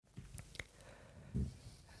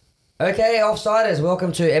Okay, Offsiders,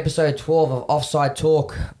 welcome to episode 12 of Offside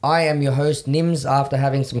Talk. I am your host, Nims, after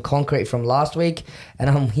having some concrete from last week, and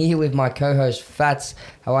I'm here with my co-host, Fats.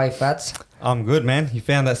 How are you, Fats? I'm good, man. You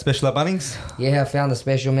found that special at Bunnings? Yeah, I found the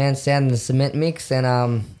special, man, sand and the cement mix, and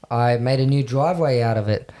I made a new driveway out of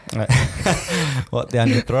it. What, down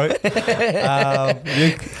your throat?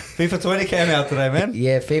 FIFA 20 came out today, man.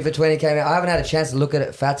 Yeah, FIFA 20 came out. I haven't had a chance to look at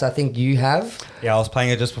it, Fats. I think you have. Yeah, I was playing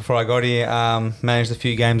it just before I got here. Managed a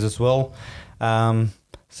few games as well.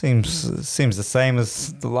 Seems the same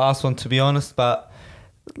as the last one, to be honest, but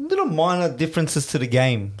little minor differences to the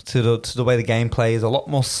game, to the way the gameplay is a lot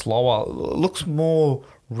more slower. It looks more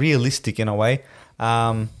realistic in a way.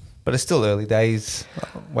 But it's still early days.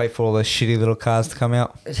 Wait for all those shitty little cars to come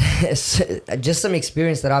out. Just some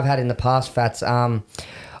experience that I've had in the past, Fats.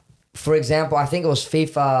 For example, I think it was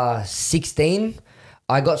FIFA 16.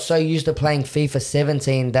 I got so used to playing FIFA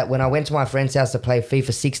 17 that when I went to my friend's house to play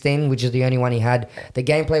FIFA 16, which is the only one he had, the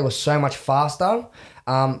gameplay was so much faster,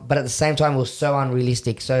 but at the same time it was so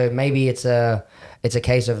unrealistic. So maybe it's a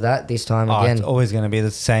case of that this time again. It's always going to be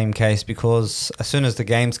the same case because as soon as the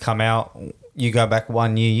games come out, you go back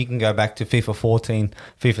 1 year, you can go back to FIFA 14,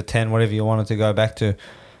 FIFA 10, whatever you wanted to go back to.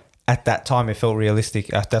 At that time, it felt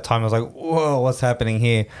realistic. At that time, I was like, whoa, what's happening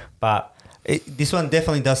here? But this one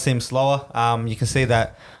definitely does seem slower. You can see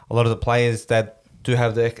that a lot of the players that do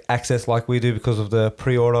have the access like we do because of the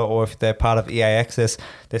pre-order, or if they're part of EA Access,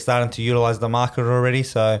 they're starting to utilize the market already.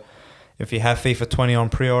 So if you have FIFA 20 on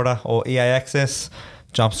pre-order or EA Access,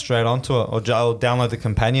 jump straight onto it or download the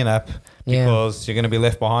companion app because you're going to be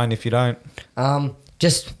left behind if you don't.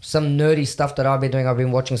 Just some nerdy stuff that I've been doing. I've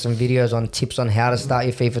been watching some videos on tips on how to start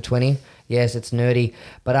your FIFA 20. Yes, it's nerdy.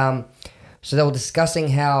 But so they were discussing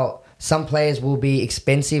how some players will be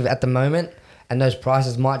expensive at the moment and those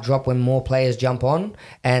prices might drop when more players jump on.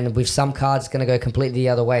 And with some cards, it's going to go completely the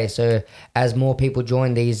other way. So as more people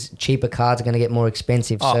join, these cheaper cards are going to get more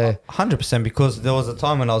expensive. So 100%, because there was a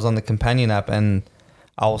time when I was on the companion app and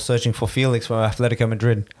I was searching for Felix from Atletico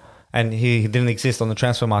Madrid and he didn't exist on the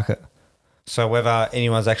transfer market. So whether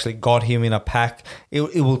anyone's actually got him in a pack,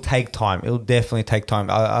 it will take time. It will definitely take time.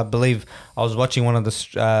 I believe I was watching one of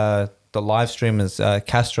the live streamers,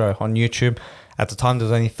 Castro, on YouTube. At the time, there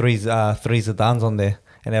was only three Zidanes on there,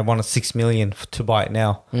 and they wanted 6 million to buy it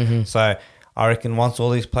now. Mm-hmm. So I reckon once all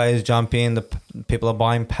these players jump in, the people are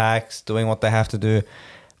buying packs, doing what they have to do,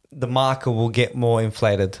 the market will get more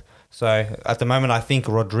inflated. So at the moment, I think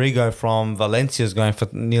Rodrigo from Valencia is going for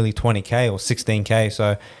nearly 20k or 16k.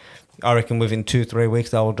 So I reckon within 2-3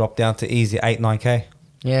 weeks, they will drop down to easy 8-9k.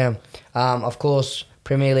 Yeah. Of course,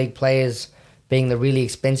 Premier League players being the really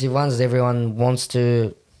expensive ones, everyone wants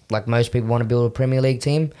to, like most people want to build a Premier League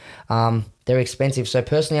team. They're expensive. So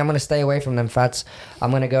personally, I'm going to stay away from them, Fats. I'm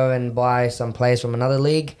going to go and buy some players from another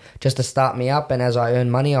league just to start me up. And as I earn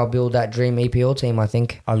money, I'll build that dream EPL team, I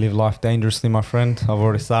think. I live life dangerously, my friend. I've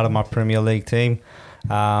already started my Premier League team.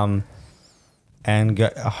 And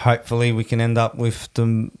hopefully we can end up with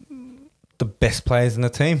the best players in the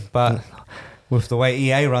team. But with the way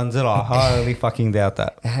EA runs it, I highly fucking doubt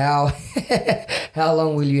that. How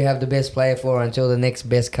long will you have the best player for until the next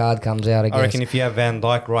best card comes out, I guess? I reckon if you have Van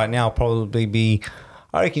Dijk right now, probably be...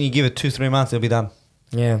 I reckon you give it 2-3 months, it'll be done.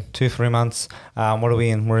 Yeah. 2-3 months. What are we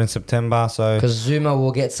in? We're in September, so... Because Zuma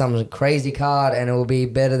will get some crazy card and it will be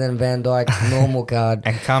better than Van Dijk's normal card.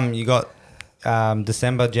 And you got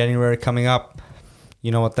December, January coming up.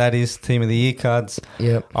 You know what that is? Team of the Year cards.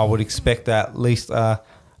 Yep. I would expect at least a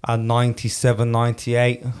 97,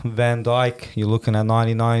 98 Van Dijk. You're looking at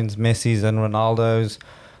 99s, Messi's and Ronaldo's.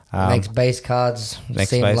 Next base cards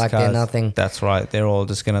seem like they're nothing. That's right. They're all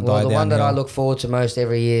just going to die down. The one that I look forward to most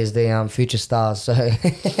every year is the Future Stars. So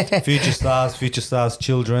Future Stars,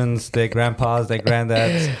 children's, their grandpas, their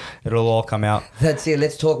granddads. It'll all come out. That's it.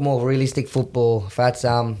 Let's talk more realistic football. Fats, you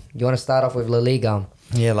want to start off with La Liga?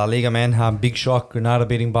 Yeah, La Liga, man. Big shock. Granada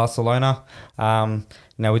beating Barcelona. Now,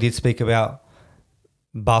 we did speak about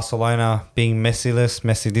Barcelona being Messi-less.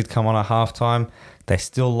 Messi did come on at halftime. They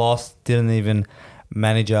still lost. Didn't even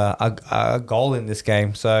manage a goal in this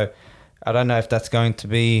game. So I don't know if that's going to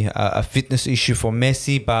be a fitness issue for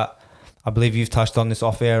Messi, but I believe you've touched on this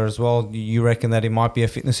off air as well. You reckon that it might be a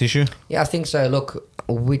fitness issue? Yeah, I think so. Look,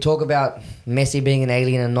 we talk about Messi being an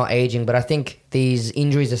alien and not aging, but I think these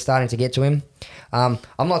injuries are starting to get to him. I'm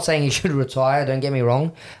not saying he should retire, don't get me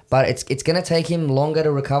wrong, but it's going to take him longer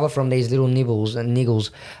to recover from these little nibbles and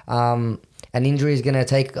niggles. An injury is going to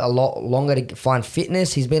take a lot longer to find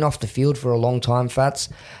fitness. He's been off the field for a long time, Fats,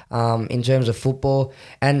 in terms of football.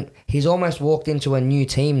 And he's almost walked into a new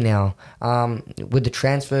team now with the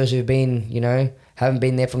transfers who've been, haven't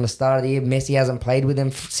been there from the start of the year. Messi hasn't played with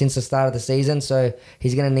them since the start of the season, so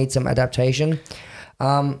he's going to need some adaptation.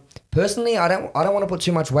 Personally, I don't want to put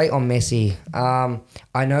too much weight on Messi.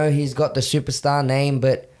 I know he's got the superstar name,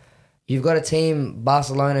 but you've got a team,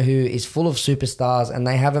 Barcelona, who is full of superstars, and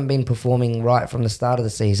they haven't been performing right from the start of the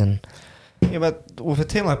season. Yeah, but with a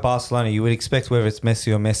team like Barcelona, you would expect whether it's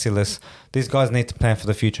Messi or Messi-less, these guys need to plan for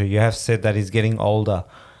the future. You have said that he's getting older.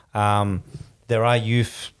 There are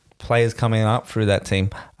youth players coming up through that team.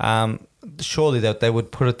 Surely that they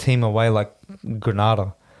would put a team away like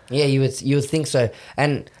Granada. Yeah, you would think so.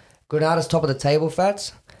 And Granada's top of the table,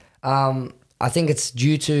 Fats. I think it's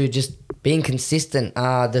due to just being consistent.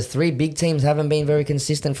 The three big teams haven't been very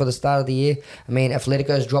consistent for the start of the year. I mean,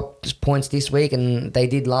 Atletico's dropped points this week, and they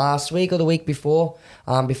did last week or the week before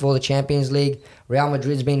the Champions League. Real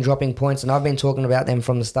Madrid's been dropping points, and I've been talking about them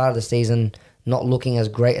from the start of the season not looking as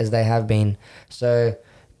great as they have been. So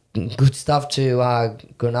good stuff to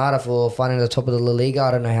Granada for finding the top of the La Liga.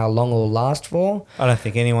 I don't know how long it will last for. I don't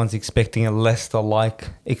think anyone's expecting a Leicester-like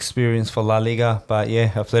experience for La Liga, but yeah,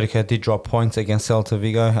 Atletico did drop points against Celta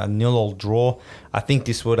Vigo, a 0-0 draw. I think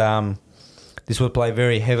this would play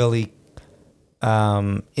very heavily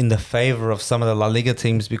in the favour of some of the La Liga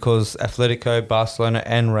teams because Atletico, Barcelona,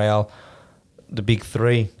 and Real, the big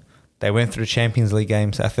three, they went through Champions League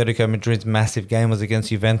games. Atletico Madrid's massive game was against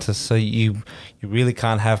Juventus, so you really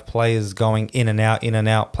can't have players going in and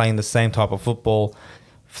out, playing the same type of football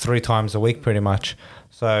 3 times a week pretty much.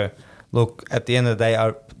 So, look, at the end of the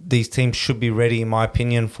day, these teams should be ready, in my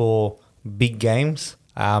opinion, for big games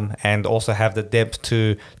and also have the depth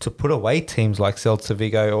to put away teams like Celta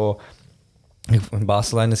Vigo or, in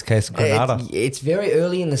Barcelona's case, Granada. It's very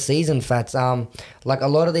early in the season, Fats. Like a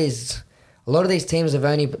lot of these teams have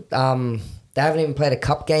only they haven't even played a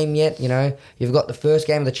cup game yet. You know, you've got the first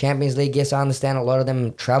game of the Champions League. Yes, I understand a lot of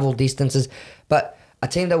them travel distances, but a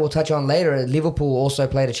team that we'll touch on later, Liverpool, also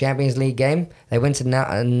played a Champions League game. They went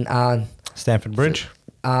to Stamford Bridge.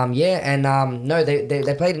 No,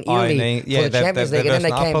 they played in Italy for the Champions League, and then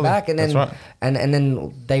they came back, and then and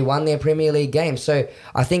then they won their Premier League game. So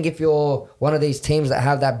I think if you're one of these teams that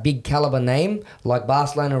have that big caliber name like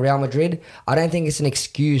Barcelona, Real Madrid, I don't think it's an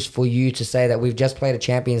excuse for you to say that we've just played a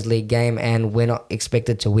Champions League game and we're not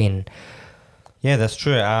expected to win. Yeah, that's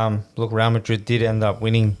true. Look, Real Madrid did end up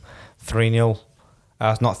winning 3-0.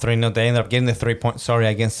 Not 3-0. They ended up getting the 3 points,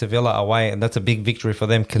 against Sevilla away, and that's a big victory for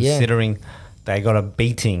them considering they got a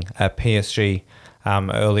beating at PSG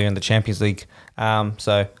earlier in the Champions League.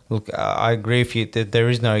 So, look, I agree with you that there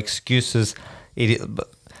is no excuses. But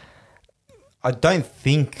I don't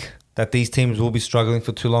think that these teams will be struggling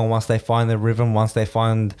for too long once they find the rhythm, once they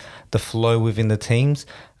find the flow within the teams.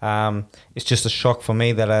 It's just a shock for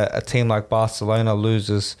me that a team like Barcelona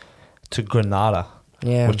loses to Granada.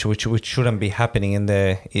 Yeah, which shouldn't be happening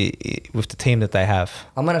with the team that they have.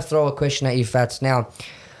 I'm going to throw a question at you, Fats. Now,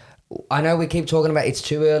 I know we keep talking about it's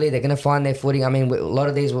too early. They're going to find their footing. I mean, a lot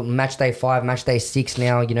of these were match day 5, match day 6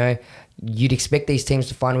 now. You know, you'd expect these teams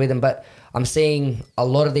to find rhythm, but I'm seeing a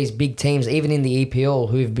lot of these big teams, even in the EPL,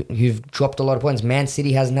 who've dropped a lot of points. Man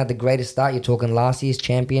City hasn't had the greatest start. You're talking last year's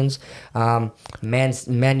champions. Man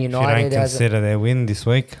United. If you don't consider their win this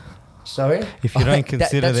week. Sorry? If you don't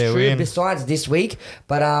consider their win. Besides this week,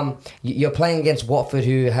 but you're playing against Watford,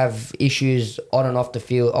 who have issues on and off the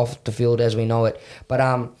field as we know it. But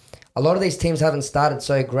a lot of these teams haven't started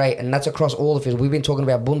so great, and that's across all the fields. We've been talking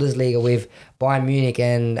about Bundesliga with Bayern Munich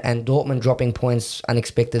and Dortmund dropping points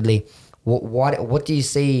unexpectedly. What do you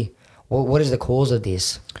see? What is the cause of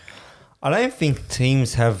this? I don't think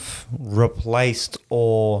teams have replaced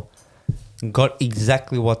or got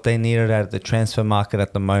exactly what they needed out of the transfer market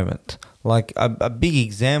at the moment. Like a big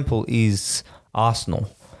example is Arsenal.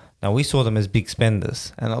 Now, we saw them as big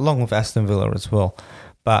spenders, and along with Aston Villa as well.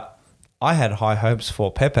 But I had high hopes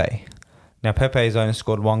for Pepe. Now, Pepe has only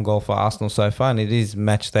scored 1 goal for Arsenal so far, and it is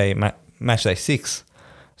match day 6.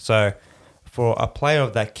 So, for a player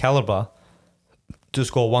of that caliber to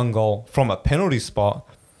score 1 goal from a penalty spot,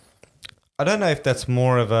 I don't know if that's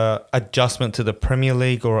more of a adjustment to the Premier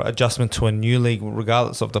League or adjustment to a new league,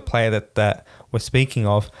 regardless of the player that we're speaking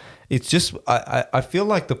of. It's just I feel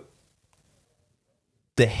like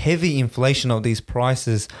the heavy inflation of these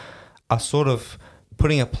prices are sort of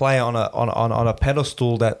putting a player on a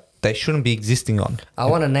pedestal that they shouldn't be existing on. I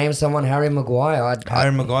want to name someone, Harry Maguire.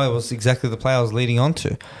 Harry Maguire was exactly the player I was leading on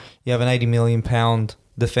to. You have an £80 million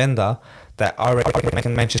defender that I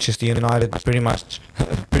reckon Manchester United pretty much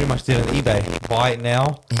did an eBay. Buy it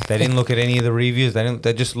now. They didn't look at any of the reviews.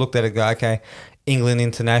 They just looked at it and go, okay, England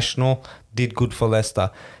international, did good for Leicester.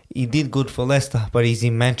 he did good for Leicester, but he's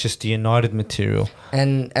in Manchester United material.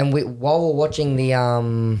 And while we're watching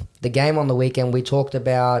the game on the weekend, we talked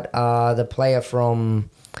about the player from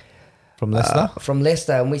Leicester? From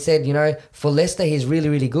Leicester, and we said, for Leicester, he's really,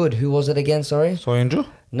 really good. Who was it again? Sorry. Soyuncu?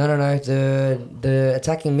 No. The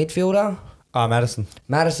attacking midfielder. Madison.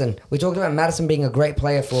 Madison. We talked about Madison being a great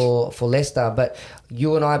player for Leicester, but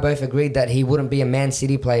you and I both agreed that he wouldn't be a Man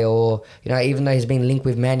City player, or even though he's been linked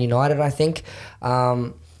with Man United, I think.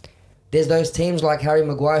 There's those teams like Harry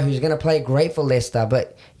Maguire who's going to play great for Leicester,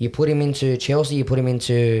 but you put him into Chelsea, you put him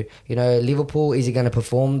into Liverpool. Is he going to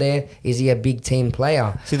perform there? Is he a big team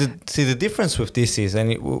player? See the difference with this is,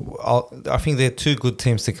 and I think there are two good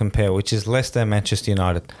teams to compare, which is Leicester and Manchester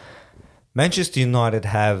United. Manchester United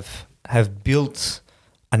have built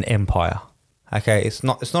an empire. Okay, it's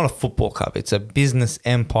not a football club. It's a business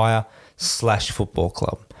empire / football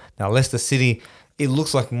club. Now Leicester City, it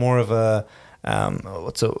looks like more of a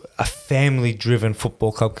family-driven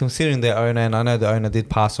football club, considering their owner, and I know the owner did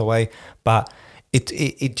pass away, but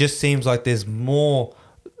it just seems like there's more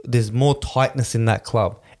tightness in that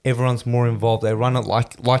club. Everyone's more involved. They run it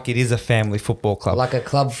like it is a family football club, like a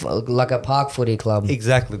club, like a park footy club.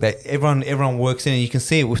 Exactly. Everyone works in it. You can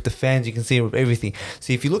see it with the fans. You can see it with everything.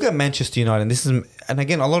 See, if you look at Manchester United, and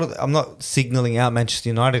again, I'm not signaling out Manchester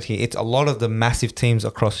United here. It's a lot of the massive teams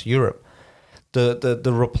across Europe. The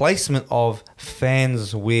replacement of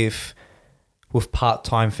fans with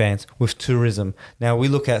part-time fans, with tourism. Now we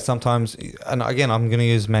look at sometimes, and again I'm going to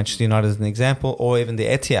use Manchester United as an example, or even the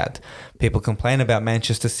Etihad. People complain about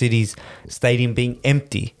Manchester City's stadium being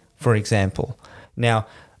empty, for example. Now,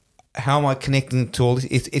 how am I connecting to all this?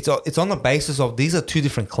 It's on the basis of these are two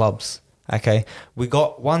different clubs. Okay, we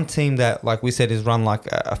got one team that, like we said, is run like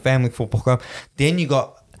a family football club. Then you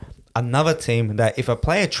got another team that if a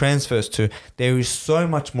player transfers to, there is so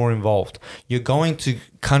much more involved. You're going to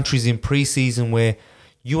countries in pre-season where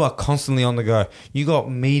you are constantly on the go. You got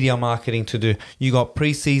media marketing to do. You got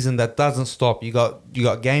pre-season that doesn't stop. You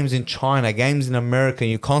got games in China, games in America.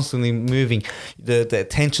 You're constantly moving. The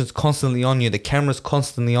attention's constantly on you. The camera's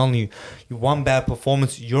constantly on you. You one bad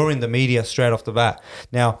performance, you're in the media straight off the bat.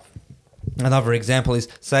 Now, another example is,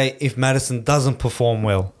 say if Madison doesn't perform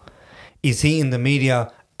well, is he in the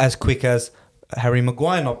media as quick as Harry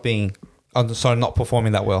Maguire not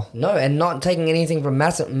performing that well? No, and not taking anything from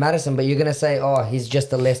Madison, but you're going to say, oh, he's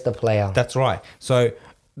just a Leicester player. That's right. So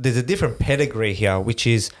there's a different pedigree here, which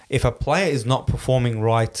is if a player is not performing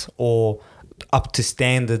right or up to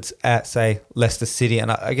standards at, say, Leicester City, and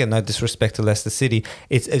again, no disrespect to Leicester City,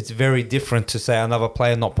 it's very different to, say, another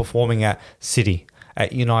player not performing at City,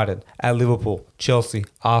 at United, at Liverpool, Chelsea,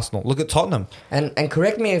 Arsenal. Look at Tottenham. And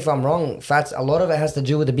correct me if I'm wrong, Fats, a lot of it has to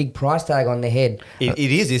do with the big price tag on their head. It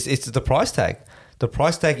is. It's the price tag. The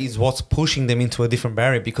price tag is what's pushing them into a different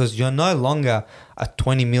barrier, because you're no longer a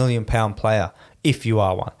 £20 million player, if you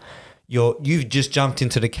are one. You've just jumped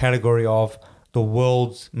into the category of the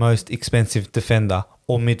world's most expensive defender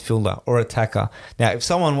or midfielder or attacker. Now, if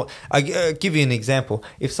someone... I'll give you an example.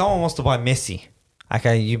 If someone wants to buy Messi...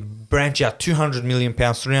 Okay, you branch out £200 million,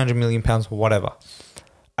 £300 million, whatever.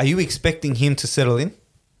 Are you expecting him to settle in?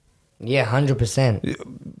 Yeah, 100%.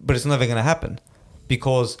 But it's never going to happen,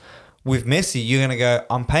 because with Messi, you're going to go,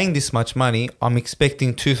 I'm paying this much money, I'm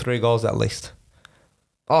expecting 2-3 goals at least.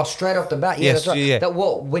 Oh, straight off the bat. Yeah, yes, that's right. Yeah.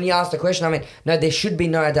 When you asked the question, I mean, no, there should be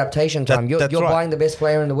no adaptation time. You're right. buying the best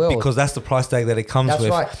player in the world. Because that's the price tag that it comes with. That's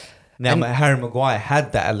right. Now, Harry Maguire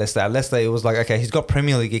had that at Leicester. At Leicester, it was like, okay, he's got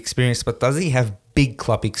Premier League experience, but does he have big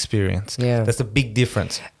club experience? Yeah. That's a big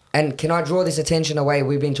difference. And can I draw this attention away?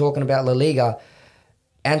 We've been talking about La Liga.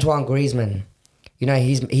 Antoine Griezmann,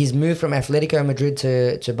 he's moved from Atletico Madrid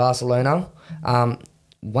to Barcelona.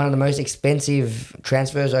 One of the most expensive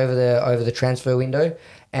transfers over the transfer window,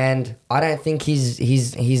 and I don't think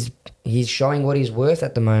he's showing what he's worth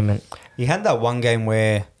at the moment. He had that one game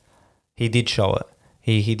where he did show it.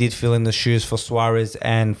 He did fill in the shoes for Suarez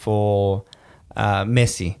and for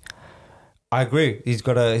Messi. I agree. He's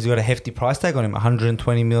got a hefty price tag on him,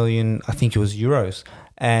 120 million, I think it was euros,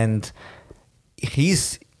 and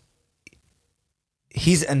his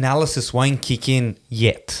analysis won't kick in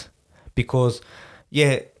yet, because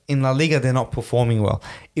in La Liga they're not performing well.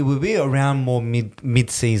 It will be around more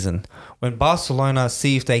mid-season when Barcelona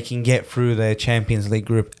see if they can get through their Champions League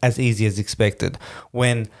group as easy as expected.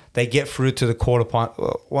 When they get through to the quarter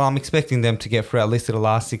final, well, I'm expecting them to get through at least to the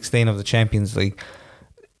last 16 of the Champions League.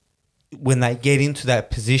 When they get into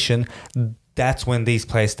that position, that's when these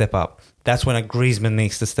players step up. That's when a Griezmann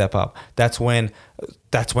needs to step up. That's when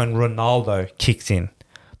Ronaldo kicks in.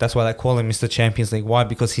 That's why they call him Mr. Champions League. Why?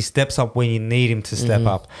 Because he steps up when you need him to step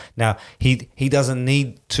up. Now, he doesn't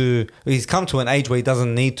need to... He's come to an age where he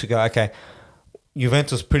doesn't need to go, okay,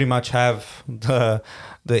 Juventus pretty much have the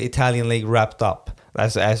Italian league wrapped up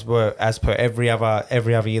as per every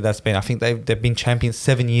other year that's been. I think they've been champions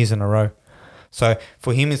 7 years in a row. So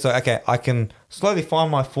for him, it's like, okay, I can slowly find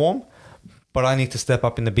my form, but I need to step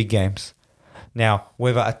up in the big games. Now,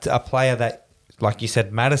 whether a player that, like you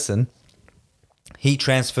said, Maddison, he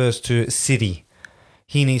transfers to City,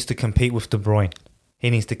 he needs to compete with De Bruyne. He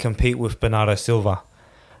needs to compete with Bernardo Silva.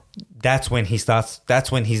 That's when his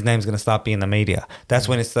name's going to start being in the media. That's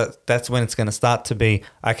when it's going to start to be,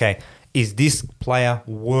 okay, is this player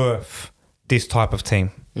worth this type of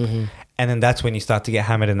team? Mm-hmm. And then that's when you start to get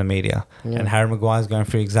hammered in the media. Yeah. And Harry Maguire's going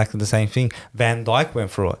through exactly the same thing. Van Dijk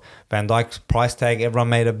went through it. Van Dijk's price tag, everyone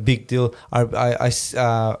made a big deal. I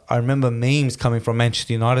remember memes coming from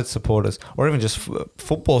Manchester United supporters, or even just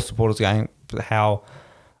football supporters, going how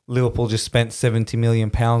Liverpool just spent £70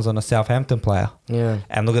 million on a Southampton player. Yeah.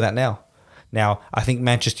 And look at that now. Now, I think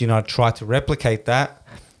Manchester United tried to replicate that,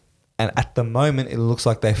 and at the moment, it looks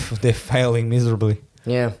like they're failing miserably.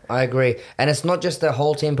 Yeah, I agree. And it's not just the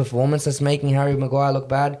whole team performance that's making Harry Maguire look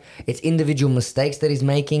bad. It's individual mistakes that he's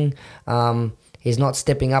making. He's not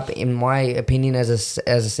stepping up, in my opinion, as a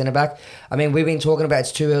centre-back. I mean, we've been talking about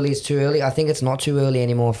it's too early. I think it's not too early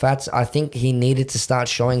anymore, Fats. I think he needed to start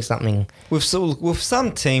showing something. With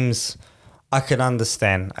some teams, I can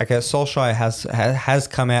understand. Okay, Solskjaer has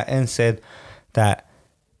come out and said that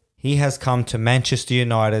he has come to Manchester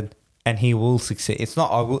United and he will succeed. It's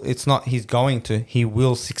not he's going to. He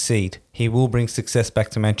will succeed. He will bring success back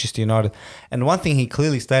to Manchester United. And one thing he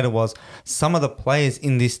clearly stated was some of the players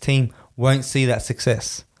in this team won't see that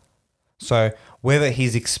success. So whether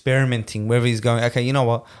he's experimenting, whether he's going, okay, you know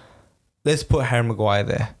what, let's put Harry Maguire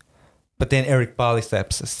there. But then Eric Barley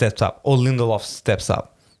steps up, or Lindelof steps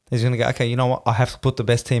up. He's going to go, okay, you know what, I have to put the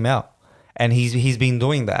best team out. And he's been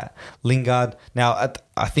doing that. Lingard, now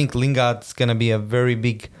I think Lingard's going to be a very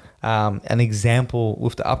big an example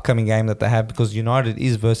with the upcoming game that they have, because United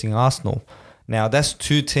is versus Arsenal. Now, that's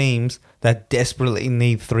two teams that desperately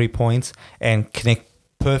need 3 points and connect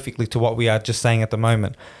perfectly to what we are just saying at the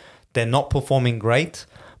moment. They're not performing great,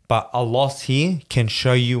 but a loss here can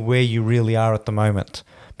show you where you really are at the moment,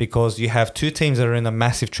 because you have two teams that are in a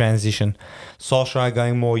massive transition. Solskjaer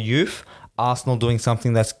going more youth, Arsenal doing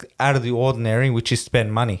something that's out of the ordinary, which is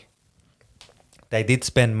spend money. They did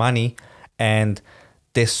spend money, and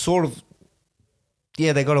they're sort of,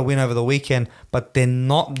 they got a win over the weekend, but they're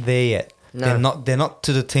not there yet. No. They're not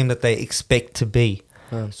to the team that they expect to be.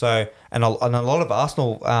 So, and a lot of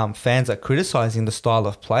Arsenal fans are criticising the style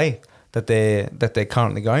of play that they're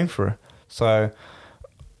currently going through. So,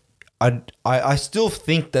 I still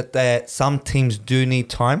think that some teams do need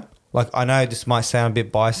time. Like, I know this might sound a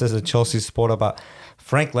bit biased as a Chelsea supporter, but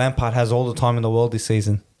Frank Lampard has all the time in the world this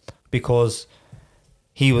season, because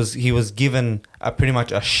he was given pretty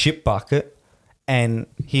much a shit bucket, and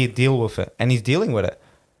he'd deal with it, and he's dealing with it.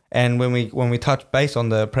 And when we touch base on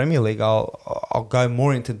the Premier League, I'll go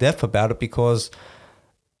more into depth about it, because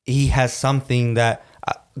he has something that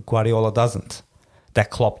Guardiola doesn't, that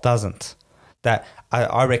Klopp doesn't, that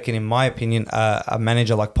I reckon, in my opinion, a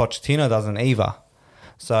manager like Pochettino doesn't either.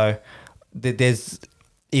 So it is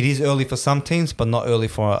early for some teams, but not early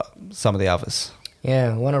for some of the others.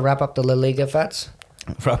 Yeah, want to wrap up the La Liga, Fats?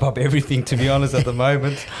 Wrap up everything, to be honest, at the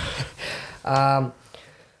moment.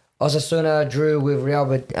 Osasuna drew with Real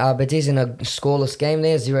Betis in a scoreless game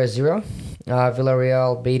there, 0-0.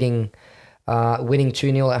 Villarreal winning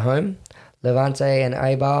 2-0 at home. Levante and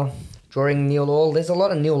Eibar drawing 0-0. There's a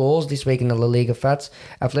lot of 0-0s this week in the La Liga, Fats.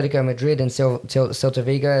 Atletico Madrid and Celta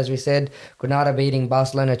Vigo, as we said. Granada beating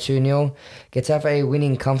Barcelona 2-0. Getafe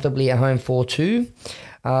winning comfortably at home 4-2.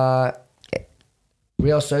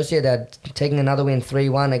 Real Sociedad taking another win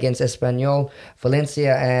 3-1 against Espanyol.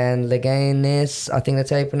 Valencia and Leganés, I think that's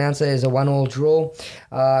how you pronounce it, is a 1-1 draw.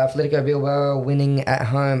 Atletico Bilbao winning at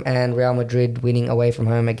home, and Real Madrid winning away from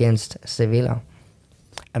home against Sevilla.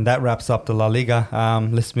 And that wraps up the La Liga.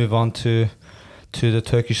 Let's move on to the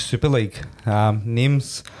Turkish Super League.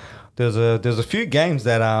 Nims, there's a few games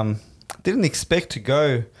that didn't expect to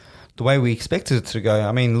go the way we expected it to go.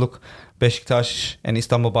 I mean, look, Beşiktaş and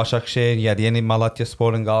Istanbul Başakşehir, you had Yeni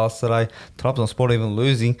Malatyaspor and Galatasaray, Trabzonspor even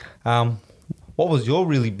losing. What was your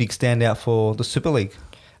really big standout for the Super League?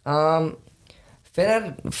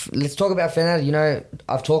 Fener, let's talk about Fener. You know,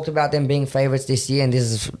 I've talked about them being favourites this year, and this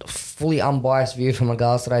is a fully unbiased view from a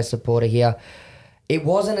Galatasaray supporter here. It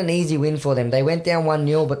wasn't an easy win for them. They went down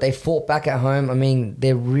 1-0, but they fought back at home. I mean,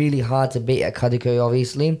 they're really hard to beat at Kadıköy,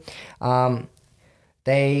 obviously.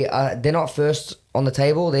 They're not first on the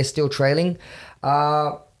table. They're still trailing.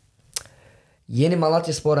 Yeni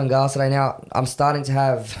Malatyaspor and Galatasaray. Now, I'm starting to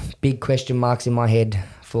have big question marks in my head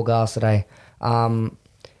for Galatasaray.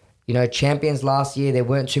 Champions last year, there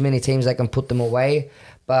weren't too many teams that can put them away.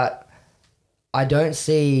 But I don't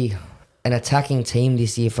see an attacking team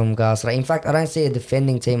this year from Galatasaray. In fact, I don't see a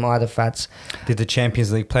defending team either, Fats. Did the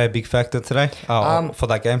Champions League play a big factor today? For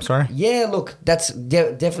that game, sorry? Yeah, look, that's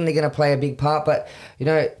definitely going to play a big part. But,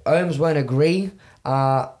 Ohms won't agree.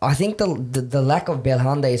 I think the lack of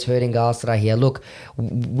Belhanda is hurting Galatasaray here. Look,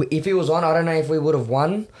 if he was on, I don't know if we would have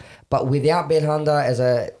won. But without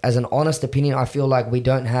Belhanda, as an honest opinion, I feel like we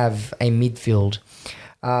don't have a midfield.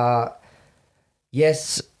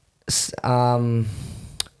 Yes,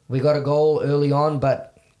 we got a goal early on,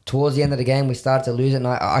 but towards the end of the game, we started to lose it. And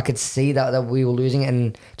I could see that we were losing it.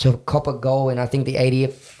 And to cop a goal in, I think, the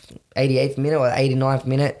 88th minute or 89th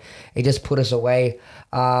minute, it just put us away.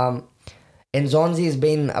 Nzonzi has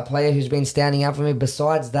been a player who's been standing out for me.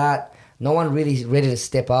 Besides that, no one really is ready to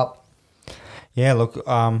step up. Yeah, look,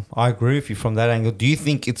 I agree with you from that angle. Do you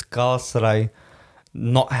think it's Galatasaray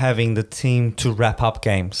not having the team to wrap up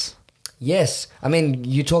games? Yes. I mean,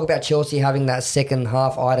 you talk about Chelsea having that second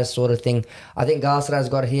half-itis sort of thing. I think Galatasaray's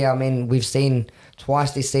got it here. I mean, we've seen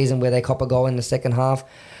twice this season where they cop a goal in the second half.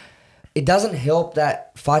 It doesn't help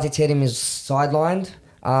that Fatih Terim is sidelined.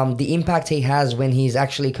 The impact he has when he's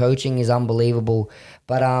actually coaching is unbelievable.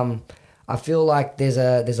 But I feel like there's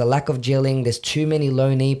a lack of gelling. There's too many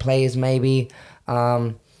low-knee players maybe.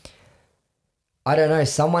 I don't know.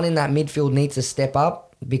 Someone in that midfield needs to step up,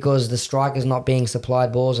 because the striker's not being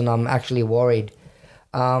supplied balls, and I'm actually worried.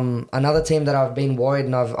 Another team that I've been worried,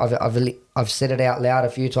 and I've said it out loud a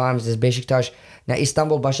few times, is Besiktas. Now,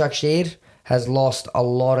 Istanbul Başakşehir has lost a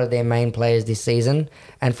lot of their main players this season,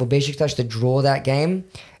 and for Besiktas to draw that game,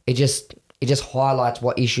 it just highlights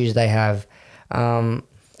what issues they have. And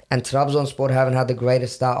Trabzonspor haven't had the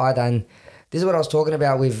greatest start either. And this is what I was talking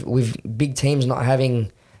about with big teams not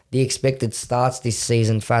having the expected starts this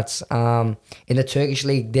season, Fats. In the Turkish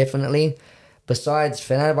league, definitely. Besides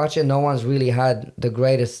Fenerbahce, no one's really had the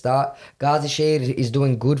greatest start. Gazişehir is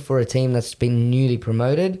doing good for a team that's been newly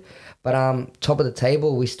promoted. But top of the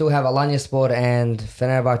table, we still have Alanyaspor and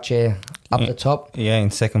Fenerbahce up the top. Yeah, in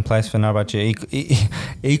second place, Fenerbahce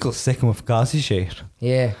equals second with Gazişehir.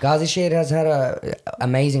 Yeah, Gazişehir has had an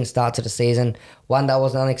amazing start to the season, one that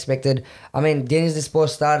was unexpected. I mean, Denizlispor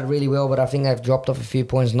started really well, but I think they've dropped off a few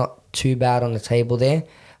points, not too bad on the table there.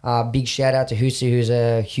 Big shout out to Husi, who's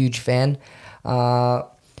a huge fan. So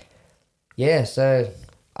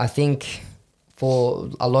I think for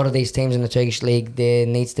a lot of these teams in the Turkish league, there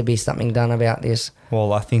needs to be something done about this.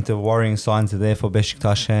 Well, I think the worrying signs are there for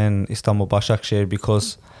Beşiktaş and Istanbul Başakşehir,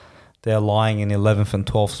 because they're lying in 11th and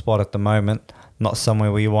 12th spot at the moment. Not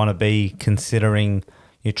somewhere where you want to be, considering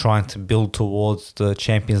you're trying to build towards the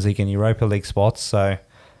Champions League and Europa League spots. So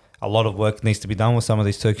a lot of work needs to be done with some of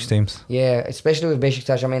these Turkish teams. Yeah, especially with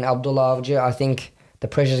Beşiktaş. I mean, Abdullah Avcı, I think the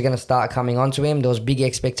pressure is going to start coming onto him. There was big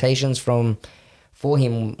expectations for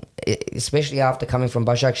him, especially after coming from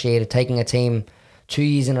Başakşehir, taking a team 2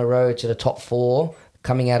 years in a row to the top four,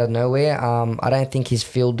 coming out of nowhere. I don't think he's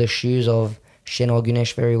filled the shoes of Şenol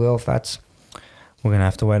Güneş very well, Fats. We're going to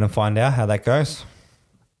have to wait and find out how that goes.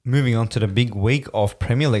 Moving on to the big week of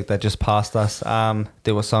Premier League that just passed us.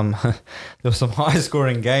 There were some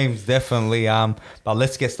high-scoring games, definitely. But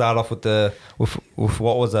let's get started off with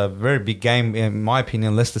what was a very big game, in my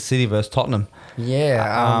opinion, Leicester City versus Tottenham.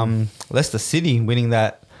 Yeah. Leicester City winning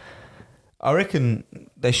that. I reckon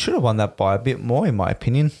they should have won that by a bit more, in my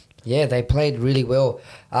opinion. Yeah, they played really well.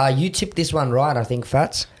 You tipped this one right, I think,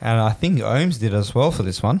 Fats. And I think Ohms did as well for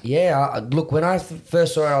this one. Yeah, look, when I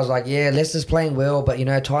first saw it, I was like, yeah, Leicester's playing well, but,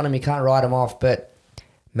 Tottenham, you can't write them off. But,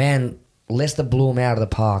 man, Leicester blew them out of the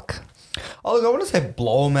park. Oh, look, I want to say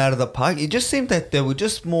blow them out of the park. It just seemed that they were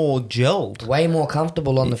just more gelled. Way more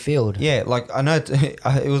comfortable on the field. Yeah, I know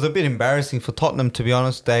it was a bit embarrassing for Tottenham, to be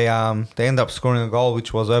honest. They ended up scoring a goal,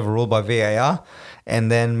 which was overruled by VAR.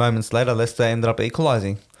 And then moments later, Leicester ended up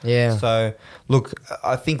equalising. Yeah. So, look,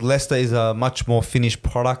 I think Leicester is a much more finished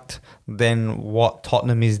product than what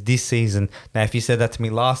Tottenham is this season. Now, if you said that to me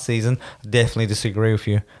last season, I definitely disagree with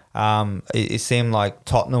you. It seemed like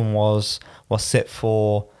Tottenham was set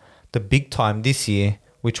for the big time this year,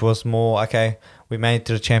 which was more, okay, we made it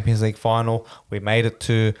to the Champions League final. We made it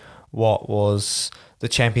to what was the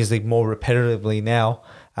Champions League more repetitively now.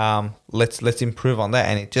 Let's improve on that.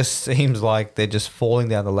 And it just seems like they're just falling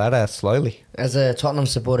down the ladder slowly. As a Tottenham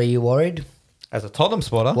supporter, are you worried? As a Tottenham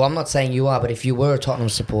supporter? Well, I'm not saying you are, but if you were a Tottenham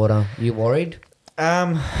supporter, are you worried?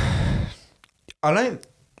 I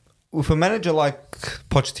with a manager like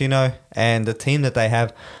Pochettino and the team that they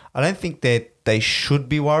have, I don't think that they should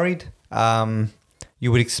be worried.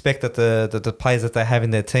 You would expect that the players that they have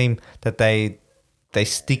in their team, that they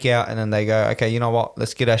stick out and then they go, okay, you know what,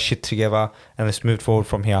 let's get our shit together and let's move forward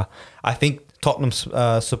from here. I think Tottenham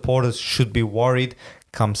supporters should be worried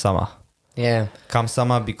come summer. Yeah. Come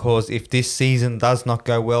summer, because if this season does not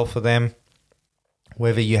go well for them,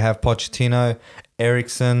 whether you have Pochettino,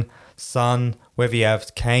 Eriksen, Son, whether you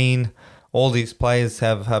have Kane, all these players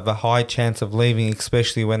have a high chance of leaving,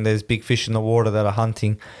 especially when there's big fish in the water that are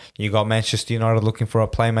hunting. You got Manchester United looking for a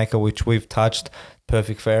playmaker, which we've touched,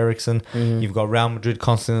 perfect for Eriksen. Mm-hmm. You've got Real Madrid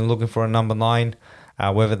constantly looking for a number 9,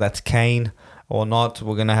 whether that's Kane or not.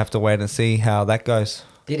 We're going to have to wait and see how that goes.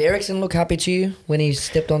 Did Eriksen look happy to you when he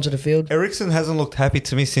stepped onto the field? Eriksen hasn't looked happy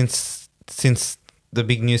to me since the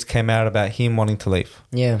big news came out about him wanting to leave.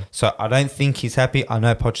 Yeah. So I don't think he's happy. I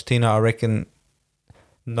know Pochettino, I reckon,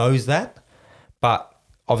 knows that, but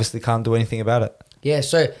obviously can't do anything about it. Yeah,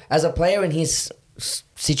 so as a player in his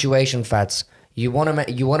situation, Fats, you want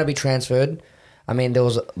to be transferred. I mean, there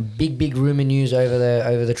was big rumor news over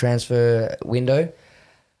the transfer window.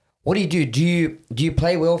 What do? Do you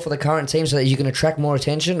play well for the current team so that you can attract more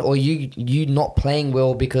attention, or you not playing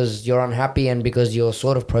well because you're unhappy and because you're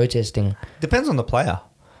sort of protesting? Depends on the player,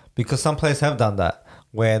 because some players have done that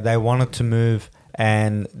where they wanted to move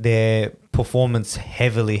and their performance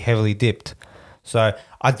heavily dipped. So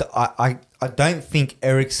I don't think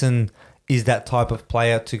Eriksen is that type of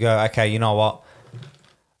player to go, okay, you know what,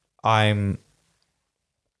 I'm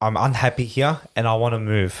unhappy here and I want to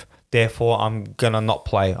move. Therefore, I'm going to not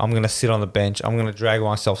play. I'm going to sit on the bench. I'm going to drag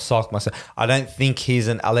myself, sulk myself. I don't think he's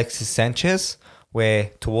an Alexis Sanchez,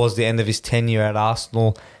 where towards the end of his tenure at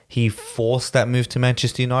Arsenal, he forced that move to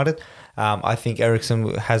Manchester United. I think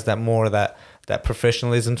Eriksen has that more of that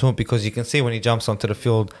professionalism to him, because you can see when he jumps onto the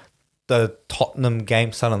field, the Tottenham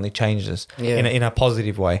game suddenly changes in a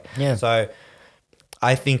positive way. Yeah. So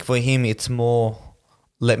I think for him, it's more,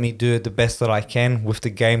 let me do the best that I can with the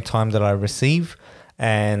game time that I receive,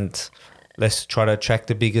 and let's try to attract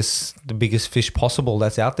the biggest fish possible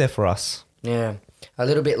that's out there for us. Yeah, a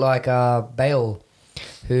little bit like Bale,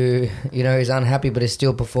 who is unhappy but is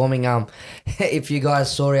still performing. If you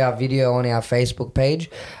guys saw our video on our Facebook page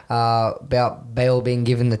about Bale being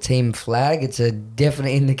given the team flag, it's a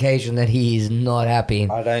definite indication that he is not happy.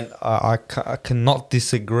 I cannot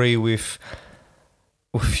disagree with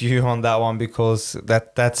you on that one, because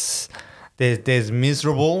that's there's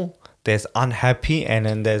miserable, there's unhappy, and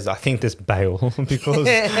then there's Bale because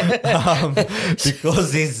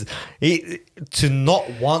to not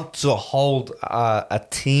want to hold a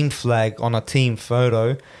team flag on a team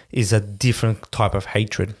photo is a different type of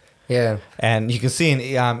hatred. Yeah, and you can see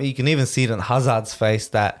you can even see it in Hazard's face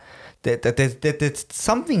that there's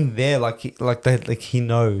something there, like he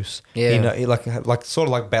knows. Yeah, like sort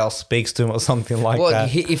of like Bale speaks to him or something like that.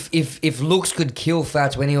 If looks could kill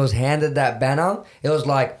Fats, when he was handed that banner, it was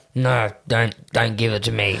like, no, don't give it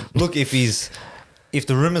to me. Look, if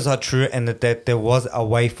the rumors are true and that there was a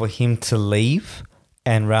way for him to leave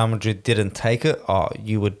and Real Madrid didn't take it,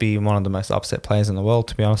 you would be one of the most upset players in the world,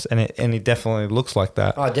 to be honest. And it definitely looks like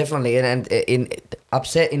that. Oh, definitely. And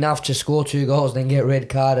upset enough to score 2 goals, then get red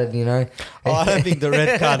carded, I don't think the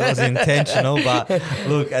red card was intentional, but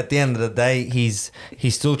look, at the end of the day, he's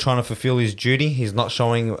still trying to fulfill his duty. He's not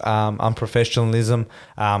showing unprofessionalism.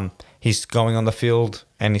 He's going on the field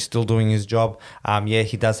and he's still doing his job.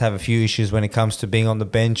 He does have a few issues when it comes to being on the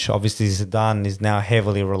bench. Obviously, Zidane is now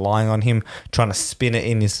heavily relying on him, trying to spin it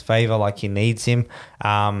in his favour like he needs him.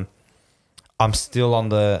 I'm still on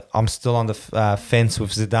the fence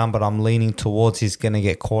with Zidane, but I'm leaning towards he's going to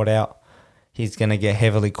get caught out. He's going to get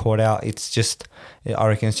heavily caught out. I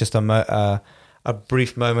reckon it's just a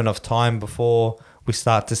brief moment of time before we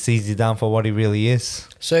start to see Zidane for what he really is.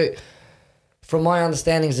 So, from my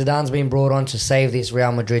understanding, Zidane's been brought on to save this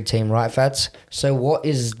Real Madrid team, right, Fats? So what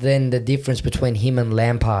is then the difference between him and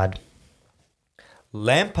Lampard?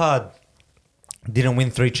 Lampard didn't win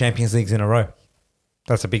 3 Champions Leagues in a row.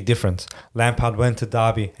 That's a big difference. Lampard went to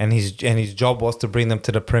Derby and his job was to bring them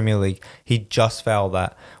to the Premier League. He just failed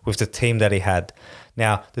that with the team that he had.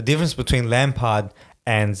 Now, the difference between Lampard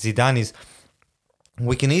and Zidane is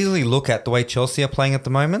we can easily look at the way Chelsea are playing at the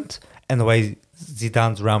moment and the way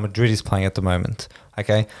Zidane's Real Madrid is playing at the moment.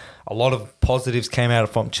 Okay, a lot of positives came out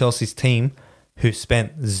from Chelsea's team, who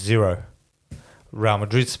spent 0. Real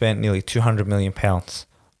Madrid spent nearly £200 million.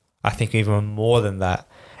 I think even more than that.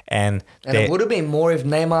 And it would have been more if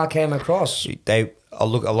Neymar came across. A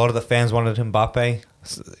lot of the fans wanted Mbappe,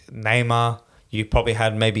 Neymar. You probably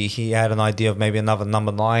had he had an idea of maybe another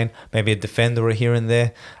number 9, maybe a defender here and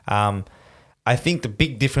there. I think the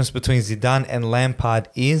big difference between Zidane and Lampard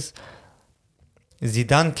is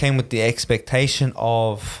Zidane came with the expectation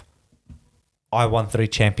of, I won 3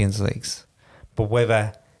 Champions Leagues. But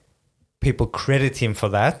whether people credit him for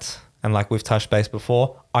that, and like we've touched base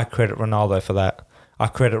before, I credit Ronaldo for that. I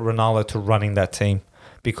credit Ronaldo to running that team.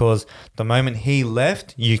 Because the moment he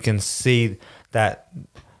left, you can see that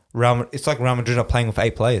it's like Real Madrid are playing with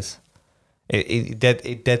 8 players. It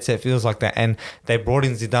dead set feels like that. And they brought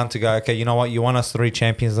in Zidane to go, okay, you know what? You won us 3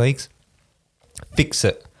 Champions Leagues. Fix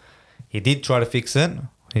it. He did try to fix it.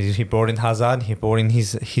 He brought in Hazard. He brought in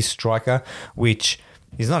his striker, which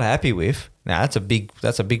he's not happy with. Now, that's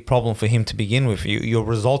a big problem for him to begin with. You're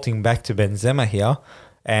resulting back to Benzema here,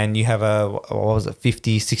 and you have a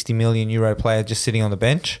 50, 60 million euro player just sitting on the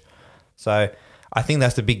bench. So I think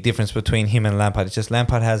that's the big difference between him and Lampard. It's just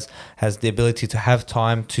Lampard has the ability to have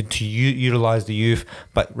time to utilize the youth,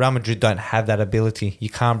 but Real Madrid don't have that ability. You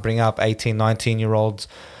can't bring up 18, 19-year-olds,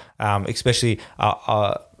 especially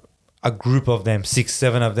a group of them, 6,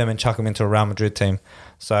 7 of them, and chuck them into a Real Madrid team.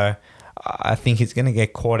 So I think he's going to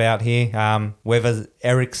get caught out here. Whether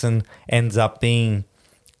Eriksen ends up being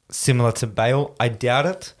similar to Bale, I doubt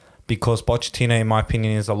it, because Pochettino, in my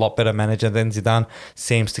opinion, is a lot better manager than Zidane,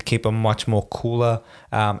 seems to keep a much more cooler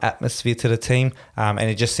atmosphere to the team. And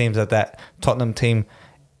it just seems that Tottenham team,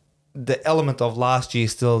 the element of last year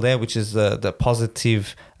is still there, which is the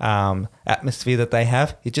positive atmosphere that they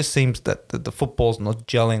have. It just seems that the football's not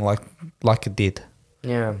gelling like it did.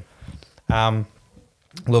 Yeah.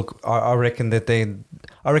 Look, I reckon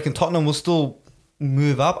Tottenham will still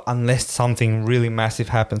move up unless something really massive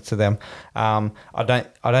happens to them. I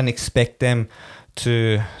don't expect them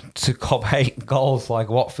to cop 8 goals like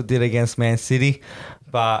Watford did against Man City,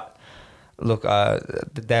 but look,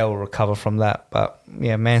 they will recover from that. But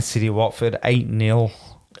yeah, Man City, Watford, 8-0.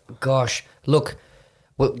 Gosh, look,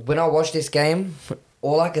 when I watched this game,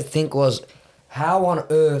 all I could think was, how on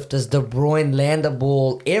earth does De Bruyne land the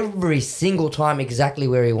ball every single time exactly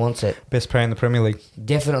where he wants it? Best player in the Premier League.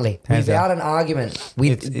 Definitely. Hands Without down. an argument.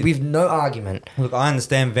 With no argument. Look, I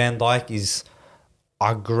understand Van Dijk is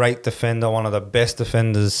a great defender, one of the best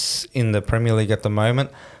defenders in the Premier League at the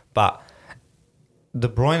moment, but De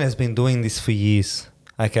Bruyne has been doing this for years.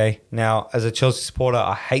 Okay? Now, as a Chelsea supporter,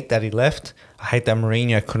 I hate that he left. I hate that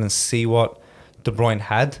Mourinho couldn't see what De Bruyne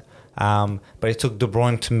had. But it took De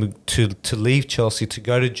Bruyne to leave Chelsea, to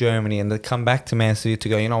go to Germany, and to come back to Man City to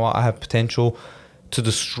go, you know what, I have potential to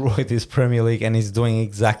destroy this Premier League, and he's doing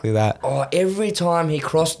exactly that. Oh, every time he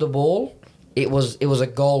crossed the ball, it was a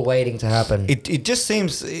goal waiting to happen. It just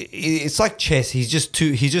seems it's like chess. He's just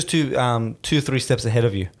 2-3 steps ahead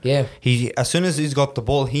of you. Yeah. He, as soon as he's got the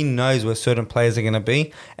ball, he knows where certain players are going to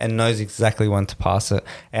be and knows exactly when to pass it.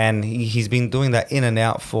 And he's been doing that in and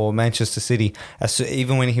out for Manchester City.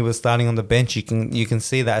 Even when he was starting on the bench, you can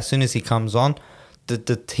see that as soon as he comes on,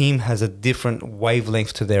 the team has a different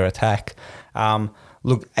wavelength to their attack.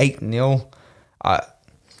 Look, 8-0.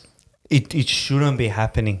 It shouldn't be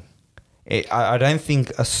happening. I don't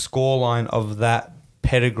think a scoreline of that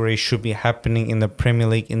pedigree should be happening in the Premier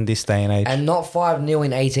League in this day and age. And not 5-0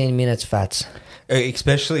 in 18 minutes, Fats.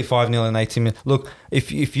 Especially 5-0 in 18 minutes. Look,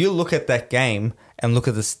 if you look at that game and look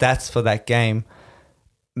at the stats for that game,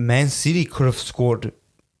 Man City could have scored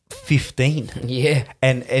 15. Yeah.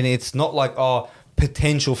 And it's not like,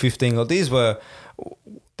 potential 15. Or they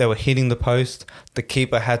were hitting the post. The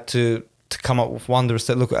keeper had to come up with wonders.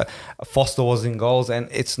 Look, Foster was in goals, and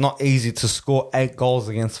it's not easy to score 8 goals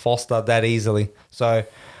against Foster that easily. So,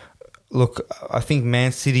 look, I think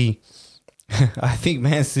Man City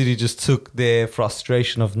just took their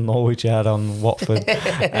frustration of Norwich out on Watford,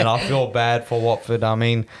 and I feel bad for Watford. I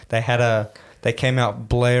mean, they came out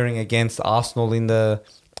blaring against Arsenal in the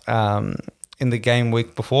game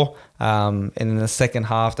week before, and in the second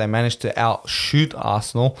half they managed to outshoot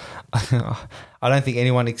Arsenal. I don't think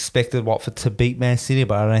anyone expected Watford to beat Man City,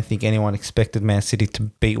 but I don't think anyone expected Man City to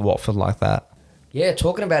beat Watford like that. Yeah,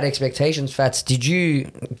 talking about expectations, Fats, did you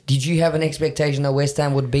have an expectation that West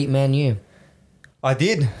Ham would beat Man U? I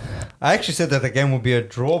did. I actually said that the game would be a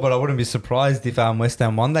draw, but I wouldn't be surprised if West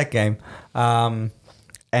Ham won that game. And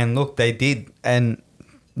look, they did. And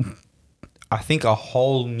I think a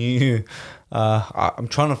whole new... I'm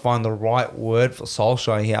trying to find the right word for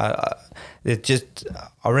Solskjaer here.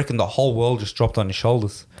 I reckon the whole world just dropped on his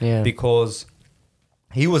shoulders. Yeah. Because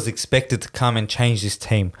he was expected to come and change this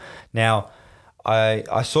team. Now,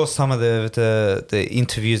 I saw some of the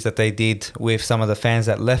interviews that they did with some of the fans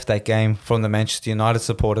that left that game from the Manchester United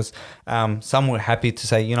supporters. Some were happy to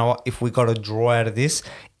say, you know what, if we got a draw out of this,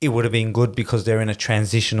 it would have been good because they're in a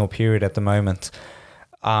transitional period at the moment.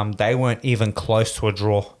 They weren't even close to a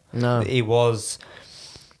draw. No. It was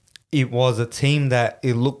a team that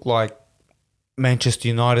it looked like Manchester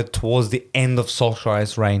United towards the end of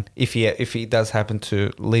Solskjaer's reign. If he does happen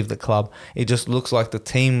to leave the club, it just looks like the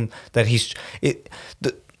team that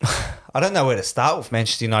I don't know where to start with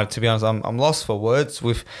Manchester United, to be honest. I'm lost for words.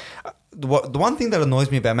 With the one thing that annoys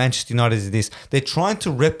me about Manchester United is this: they're trying to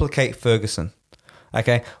replicate Ferguson.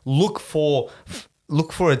 Okay, look for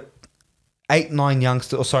a 8-9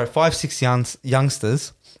 youngster, or sorry, 5-6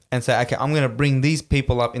 youngsters, and say, okay, I'm going to bring these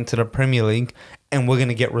people up into the Premier League, and we're going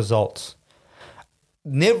to get results.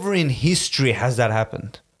 Never in history has that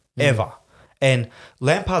happened, ever. And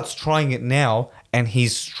Lampard's trying it now, and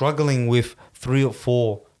he's struggling with 3 or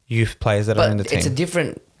 4 youth players that are in the team. It's a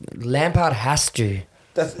different... Lampard has to.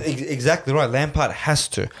 That's exactly right. Lampard has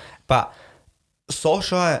to. But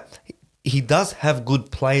Solskjaer, he does have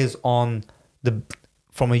good players from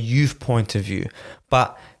a youth point of view,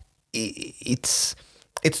 but it's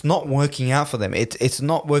not working out for them. It's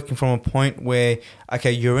not working from a point where,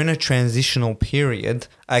 okay, you're in a transitional period,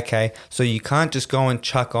 okay, so you can't just go and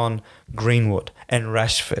chuck on Greenwood and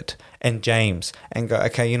Rashford and James and go,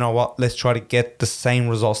 okay, you know what, let's try to get the same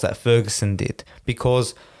results that Ferguson did.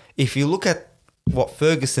 Because if you look at what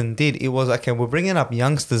Ferguson did, it was, okay, we're bringing up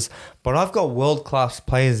youngsters, but I've got world-class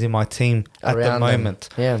players in my team at the moment.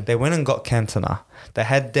 Yeah. They went and got Cantona. They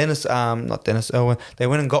had not Dennis Irwin. They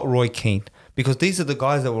went and got Roy Keane. Because these are the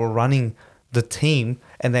guys that were running the team,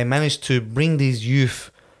 and they managed to bring these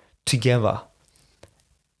youth together.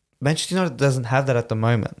 Manchester United doesn't have that at the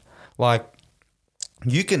moment. Like,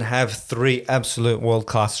 you can have 3 absolute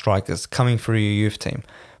world-class strikers coming through your youth team,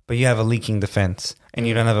 but you have a leaking defense, and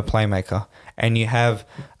you don't have a playmaker, and you have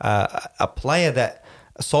a player that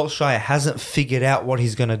Solskjaer hasn't figured out what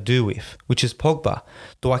he's going to do with, which is Pogba.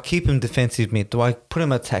 Do I keep him defensive mid? Do I put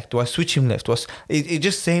him attack? Do I switch him left? It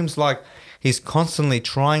just seems like he's constantly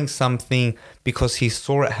trying something because he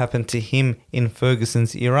saw it happen to him in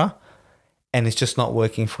Ferguson's era, and it's just not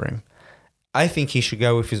working for him. I think he should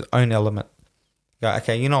go with his own element. Go,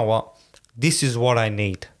 okay, you know what? This is what I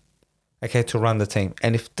need, okay, to run the team.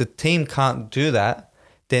 And if the team can't do that,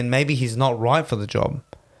 then maybe he's not right for the job.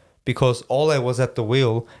 Because Ole was at the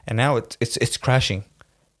wheel, and now it's crashing.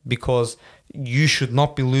 Because you should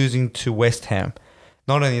not be losing to West Ham.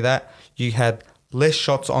 Not only that, you had less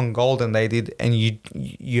shots on goal than they did, and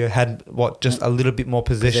you had just a little bit more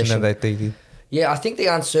possession than they did. Yeah, I think the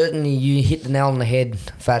uncertainty, you hit the nail on the head,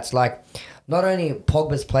 Fats. Like, not only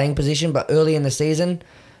Pogba's playing position, but early in the season,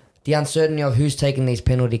 the uncertainty of who's taking these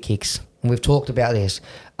penalty kicks. And we've talked about this.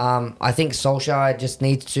 I think Solskjaer just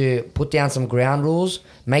needs to put down some ground rules,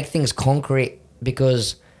 make things concrete,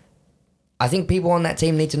 because I think people on that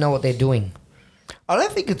team need to know what they're doing. I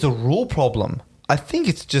don't think it's a rule problem. I think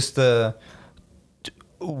it's just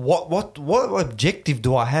what objective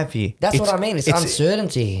do I have here? That's what I mean. It's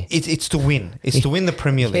uncertainty. It's to win. It's to win the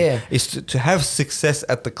Premier League. Yeah. It's to have success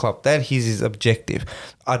at the club. That is his objective.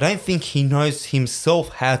 I don't think he knows himself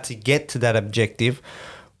how to get to that objective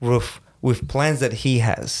with plans that he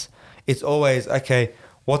has. It's always, okay,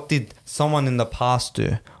 what did someone in the past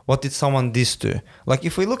do? What did someone this do? Like,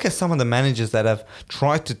 if we look at some of the managers that have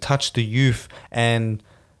tried to touch the youth and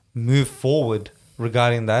move forward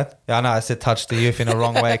regarding that. Yeah, I know I said touch the youth in a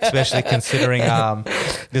wrong way, especially considering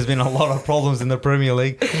there's been a lot of problems in the Premier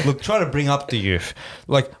League. Look, try to bring up the youth.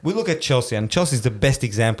 Like, we look at Chelsea, and Chelsea's the best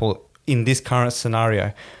example in this current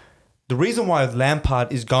scenario. The reason why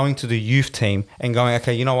Lampard is going to the youth team and going,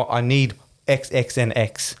 okay, you know what, I need X, X, and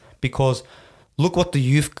X. Because look what the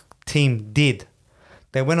youth team did.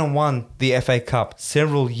 They went and won the FA Cup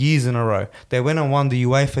several years in a row. They went and won the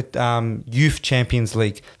UEFA Youth Champions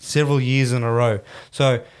League several years in a row.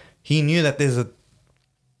 So he knew that there's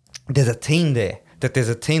a team there, that there's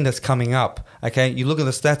a team that's coming up. Okay, you look at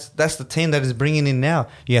the stats, that's the team that is bringing in now.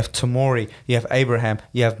 You have Tomori, you have Abraham,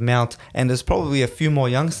 you have Mount, and there's probably a few more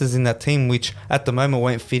youngsters in that team which at the moment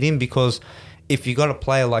won't fit in, because if you got a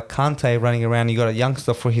player like Kante running around, you got a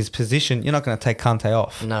youngster for his position, you're not going to take Kante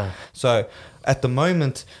off. No. So at the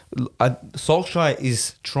moment, Solskjaer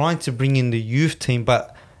is trying to bring in the youth team,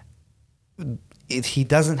 but he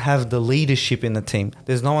doesn't have the leadership in the team.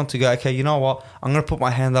 There's no one to go, okay, you know what? I'm going to put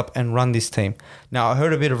my hand up and run this team. Now, I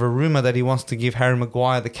heard a bit of a rumour that he wants to give Harry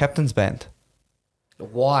Maguire the captain's band.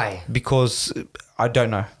 Why? Because I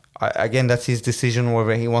don't know. Again, that's his decision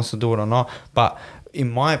whether he wants to do it or not. But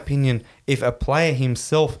in my opinion, if a player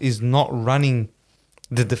himself is not running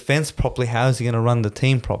the defense properly, how is he going to run the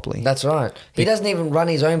team properly? That's right. He doesn't even run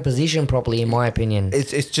his own position properly, in my opinion.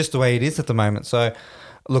 It's just the way it is at the moment. So,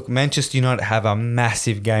 look, Manchester United have a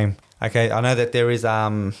massive game. Okay, I know that there is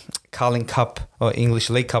Carling Cup, or English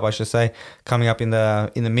League Cup, I should say, coming up in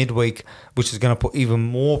the midweek, which is going to put even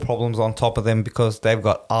more problems on top of them because they've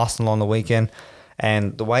got Arsenal on the weekend,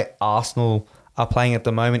 and the way Arsenal are playing at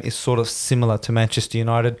the moment is sort of similar to Manchester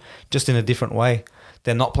United, just in a different way.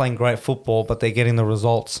 They're not playing great football, but they're getting the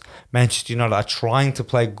results. Manchester United are trying to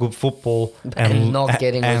play good football And not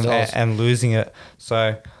getting results. and losing it.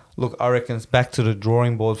 So, look, I reckon it's back to the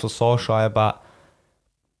drawing board for Solskjaer. But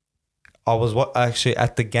I was actually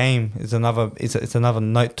at the game. It's another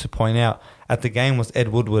note to point out. At the game was Ed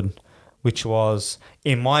Woodward, which was,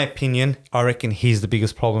 in my opinion, I reckon he's the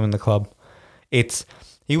biggest problem in the club.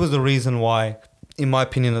 He was the reason why, in my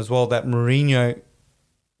opinion as well, that Mourinho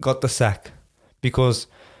got the sack. Because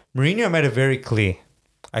Mourinho made it very clear,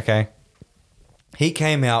 okay? He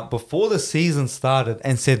came out before the season started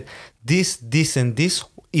and said, this, and this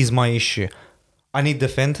is my issue. I need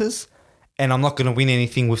defenders, and I'm not going to win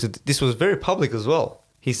anything with it. This was very public as well.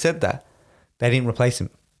 He said that. They didn't replace him.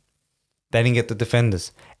 They didn't get the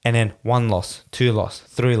defenders. And then 1 loss, 2 loss,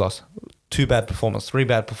 3 loss, 2 bad performances, 3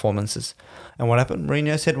 bad performances. And what happened?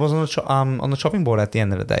 Mourinho said was on the chopping board at the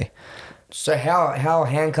end of the day. So how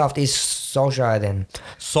handcuffed is Solskjaer then?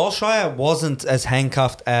 Solskjaer wasn't as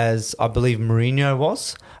handcuffed as I believe Mourinho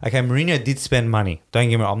was. Okay, Mourinho did spend money. Don't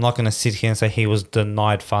get me wrong. I'm not going to sit here and say he was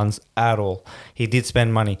denied funds at all. He did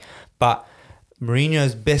spend money. But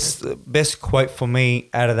Mourinho's best quote for me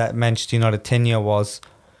out of that Manchester United tenure was,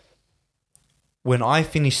 when I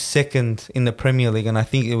finished second in the Premier League, and I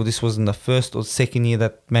think this was in the first or second year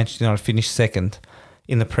that Manchester United finished second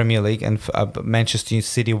in the Premier League, and Manchester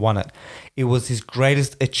City won it. It was his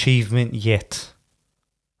greatest achievement yet.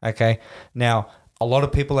 Okay? Now, a lot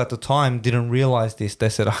of people at the time didn't realise this. They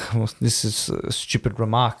said, oh, well, this is a stupid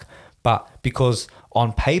remark. But because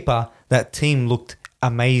on paper, that team looked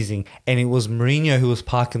amazing, and it was Mourinho who was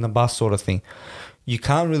parking the bus sort of thing. You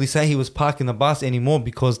can't really say he was parking the bus anymore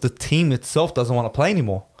because the team itself doesn't want to play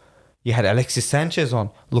anymore. You had Alexis Sanchez on.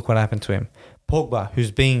 Look what happened to him. Pogba,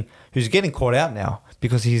 who's getting caught out now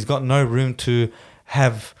because he's got no room to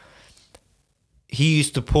have. He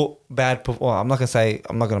used to put well, I'm not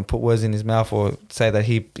going to put words in his mouth or say that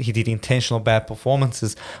he did intentional bad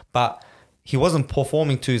performances, but he wasn't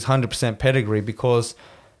performing to his 100% pedigree because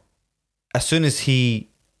as soon as he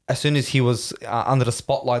was under the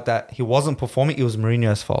spotlight that he wasn't performing, it was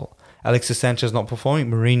Mourinho's fault. Alexis Sanchez not performing,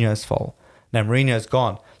 Mourinho's fault. Now Mourinho's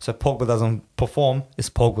gone, so Pogba doesn't perform, it's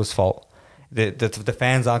Pogba's fault. The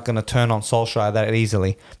fans aren't going to turn on Solskjaer that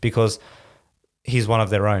easily because he's one of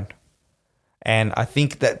their own. And I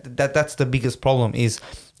think that's the biggest problem is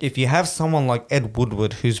if you have someone like Ed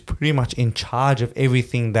Woodward who's pretty much in charge of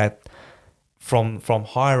everything that from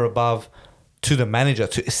higher above to the manager,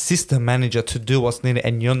 to assist the manager to do what's needed,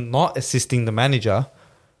 and you're not assisting the manager,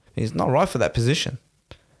 he's not right for that position.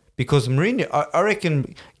 Because Mourinho, I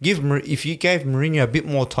reckon, if you gave Mourinho a bit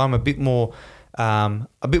more time, a bit more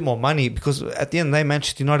money, because at the end of the day,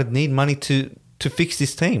 Manchester United need money to fix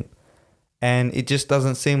this team, and it just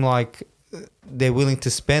doesn't seem like they're willing to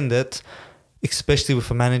spend it, especially with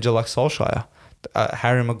a manager like Solskjaer.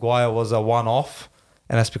 Harry Maguire was a one-off,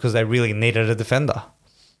 and that's because they really needed a defender.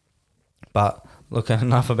 But look,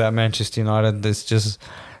 enough about Manchester United.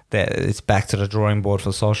 It's back to the drawing board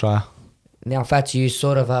for Solskjaer. Now, Fats, you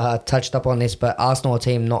sort of touched up on this, but Arsenal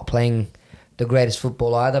team not playing the greatest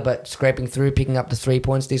football either, but scraping through, picking up the 3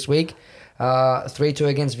 points this week. 3-2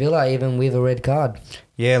 against Villa, even with a red card.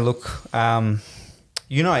 Yeah, look,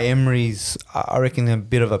 Unai Emery's, I reckon, in a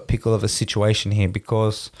bit of a pickle of a situation here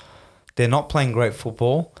because they're not playing great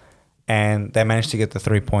football and they managed to get the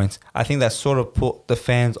 3 points. I think that sort of put the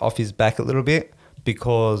fans off his back a little bit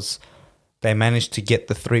because they managed to get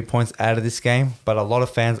the 3 points out of this game, but a lot of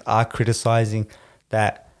fans are criticising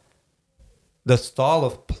that the style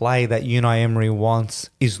of play that Unai Emery wants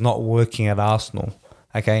is not working at Arsenal.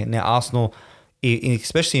 Okay, now Arsenal,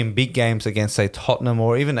 especially in big games against, say, Tottenham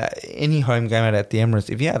or even any home game at the Emirates,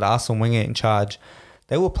 if you had Arsene Wenger in charge,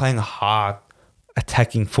 they were playing hard,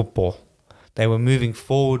 attacking football. They were moving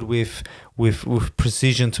forward with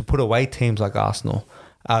precision to put away teams like Arsenal.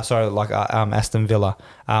 Aston Villa.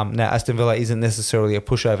 Now, Aston Villa isn't necessarily a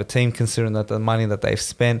pushover team considering that the money that they've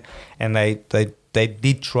spent, and they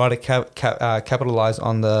did try to capitalise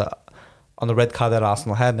on the red card that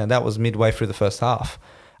Arsenal had. Now, that was midway through the first half.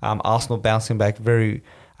 Arsenal bouncing back very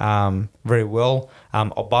very well.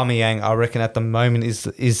 Aubameyang, I reckon at the moment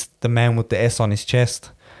is the man with the S on his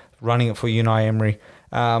chest, running it for Unai Emery.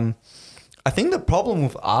 I think the problem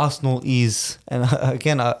with Arsenal is, and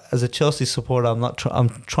again, as a Chelsea supporter, I'm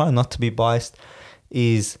trying not to be biased,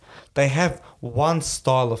 is they have one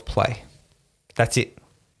style of play. That's it.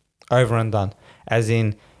 Over and done. As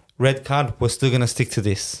in, red card, we're still going to stick to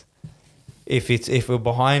this. If we're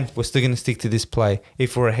behind, we're still going to stick to this play.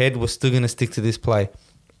 If we're ahead, we're still going to stick to this play.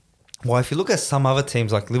 Well, if you look at some other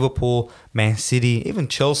teams like Liverpool, Man City, even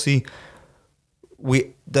Chelsea,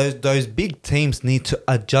 those big teams need to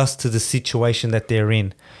adjust to the situation that they're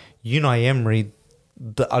in. Unai Emery,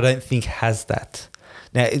 I don't think has that.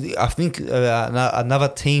 Now, I think another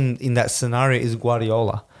team in that scenario is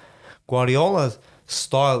Guardiola. Guardiola's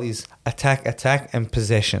style is attack, and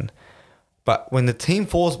possession. But when the team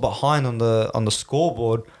falls behind on the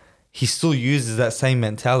scoreboard, he still uses that same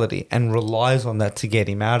mentality and relies on that to get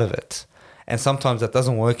him out of it. And sometimes that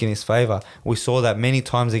doesn't work in his favour. We saw that many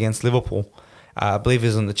times against Liverpool. I believe it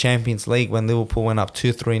was in the Champions League when Liverpool went up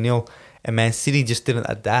 2-3-0 and Man City just didn't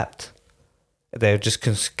adapt. They were just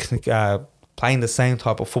playing the same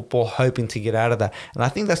type of football, hoping to get out of that. And I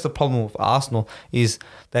think that's the problem with Arsenal is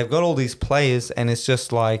they've got all these players and it's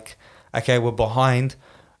just like, okay, we're behind.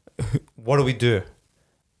 What do we do?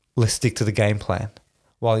 Let's stick to the game plan.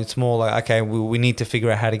 Well, it's more like, okay, we need to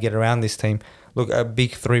figure out how to get around this team. Look, a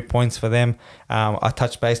big 3 points for them. I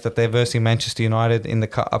touched base that they're versing Manchester United in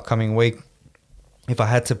the upcoming week. If I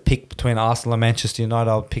had to pick between Arsenal and Manchester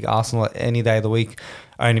United, I would pick Arsenal any day of the week,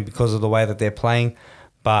 only because of the way that they're playing.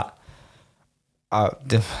 But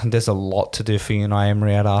there's a lot to do for Unai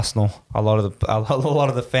Emery at Arsenal. A lot of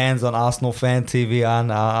the fans on Arsenal Fan TV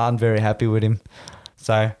aren't very happy with him.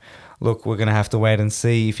 So, look, we're gonna have to wait and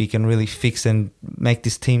see if he can really fix and make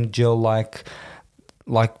this team gel like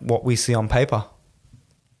what we see on paper.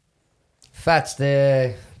 Fats,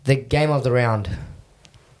 the game of the round.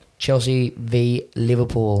 Chelsea v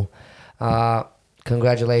Liverpool.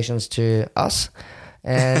 Congratulations to us.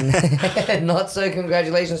 And not so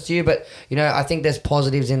congratulations to you, but, I think there's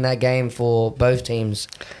positives in that game for both teams.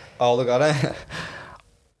 Oh, look, I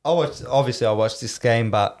watched this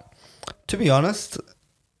game, but to be honest,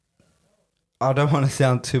 I don't want to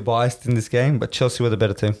sound too biased in this game, but Chelsea were the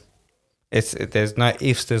better team. There's no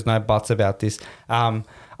ifs, there's no buts about this.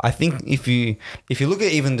 I think if you look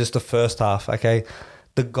at even just the first half, okay,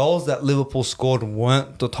 the goals that Liverpool scored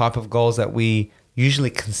weren't the type of goals that we usually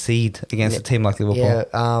concede against a team like Liverpool.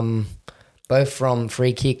 Yeah, both from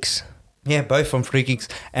free kicks. Yeah, both from free kicks.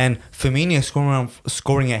 And Firmino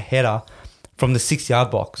scoring a header from the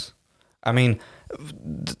 6-yard box. I mean,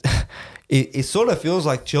 it sort of feels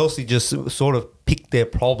like Chelsea just sort of picked their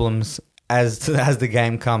problems as the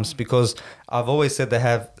game comes, because I've always said they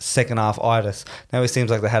have second half itis. Now it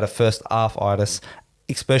seems like they had a first half itis,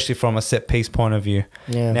 especially from a set piece point of view.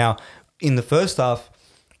 Yeah. Now, in the first half,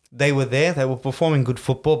 they were there, they were performing good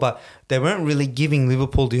football, but they weren't really giving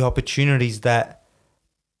Liverpool the opportunities that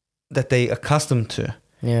they accustomed to.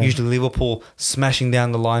 Yeah. Usually Liverpool smashing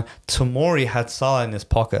down the line. Tomori had Salah in his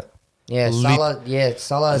pocket. Yeah,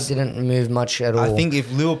 Salah didn't move much at all. I think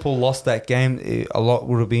if Liverpool lost that game, a lot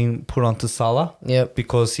would have been put onto Salah. Yep.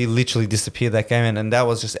 Because he literally disappeared that game, and that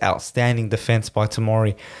was just outstanding defense by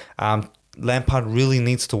Tomori. Lampard really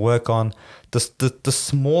needs to work on the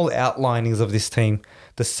small outlinings of this team,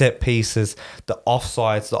 the set pieces, the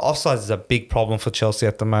offsides. The offsides is a big problem for Chelsea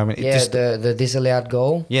at the moment. The disallowed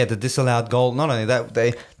goal. Yeah, the disallowed goal. Not only that,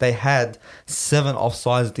 they had 7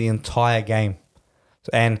 offsides the entire game.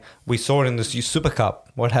 And we saw it in the Super Cup.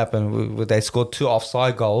 What happened? They scored 2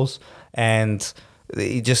 offside goals, and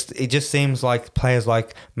it just seems like players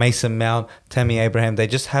like Mason Mount, Tammy Abraham, they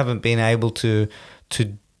just haven't been able to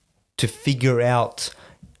figure out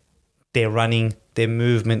their running, their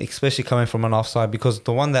movement, especially coming from an offside, because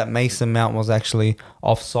the one that Mason Mount was actually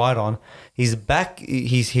offside on, his back,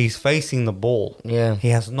 he's facing the ball. Yeah. He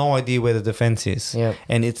has no idea where the defense is. Yeah.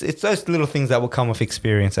 And it's those little things that will come with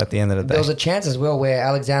experience at the end of the day. There was a chance as well where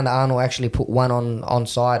Alexander-Arnold actually put one on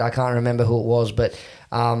side. I can't remember who it was, but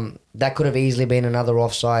that could have easily been another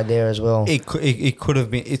offside there as well. It could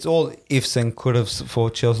have been. It's all ifs and could have for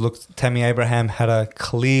Chelsea. Look, Tammy Abraham had a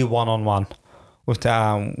clear one-on-one with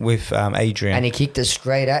Adrian. And he kicked it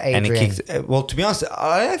straight at Adrian. To be honest,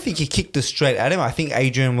 I don't think he kicked it straight at him. I think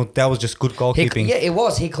Adrian, that was just good goalkeeping. It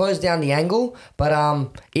was. He closed down the angle, but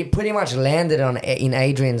it pretty much landed in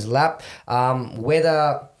Adrian's lap.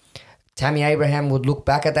 Whether Tammy Abraham would look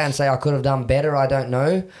back at that and say, I could have done better, I don't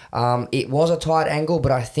know. It was a tight angle,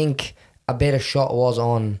 but I think a better shot was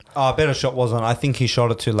on. A better shot was on. I think he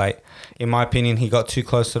shot it too late. In my opinion, he got too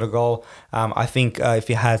close to the goal. I think if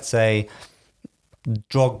you had, say,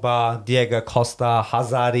 Drogba, Diego Costa,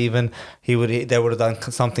 Hazard even, they would have done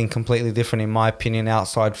something completely different, in my opinion,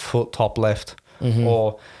 outside foot, top left.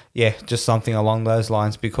 Or, just something along those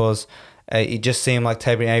lines, because it just seemed like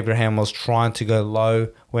Tammy Abraham was trying to go low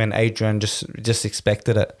when Adrian just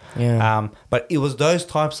expected it. Yeah. But it was those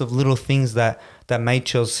types of little things that made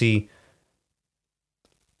Chelsea...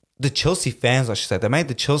 The Chelsea fans, I should say, they made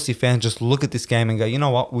the Chelsea fans just look at this game and go, you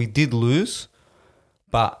know what, we did lose,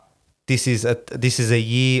 but this is a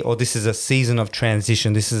year, or this is a season of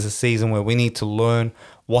transition. This is a season where we need to learn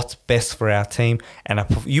what's best for our team. And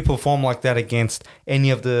you perform like that against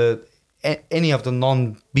any of the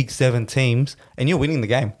non-Big Seven teams, and you're winning the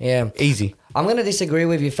game. Yeah. Easy. I'm going to disagree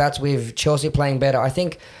with you, Fats, with Chelsea playing better. I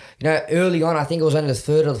think, early on, I think it was only the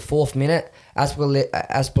 3rd or the 4th minute,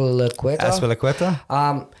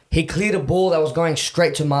 Azpilicueta. He cleared a ball that was going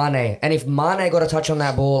straight to Mane. And if Mane got a touch on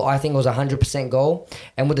that ball, I think it was a 100% goal.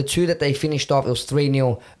 And with the two that they finished off, it was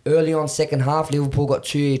 3-0. Early on second half, Liverpool got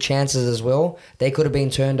 2 chances as well. They could have been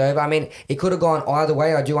turned over. I mean, it could have gone either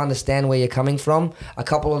way. I do understand where you're coming from. A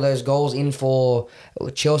couple of those goals in for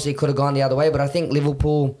Chelsea could have gone the other way. But I think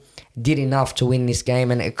Liverpool did enough to win this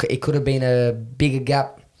game. And it could have been a bigger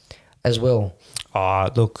gap as well.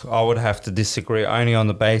 Look, I would have to disagree only on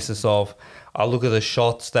the basis of I look at the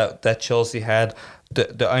shots that Chelsea had.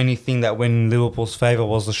 The only thing that went in Liverpool's favour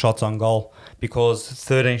was the shots on goal, because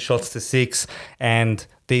 13 shots to 6, and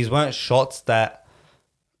these weren't shots that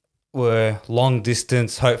were long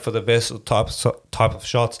distance, hope for the best type of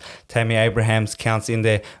shots. Tammy Abraham's counts in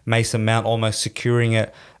there, Mason Mount almost securing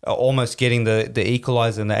it, almost getting the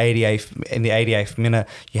equaliser in the 88th minute.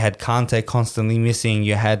 You had Kante constantly missing.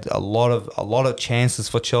 You had a lot of chances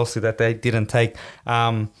for Chelsea that they didn't take.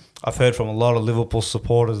 I've heard from a lot of Liverpool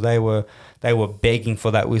supporters, they were begging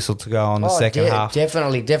for that whistle to go on the second half.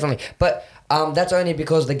 Definitely. But that's only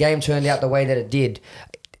because the game turned out the way that it did.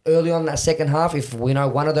 Early on in that second half, if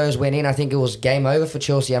one of those went in, I think it was game over for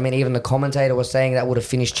Chelsea. I mean, even the commentator was saying that would have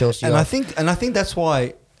finished Chelsea off. I think that's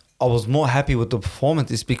why I was more happy with the performance,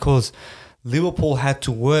 is because Liverpool had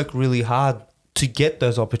to work really hard to get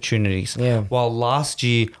those opportunities. Yeah. While last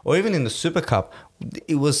year, or even in the Super Cup,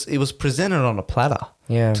 it was presented on a platter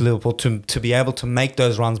to Liverpool to be able to make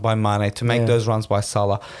those runs by Mane, to make those runs by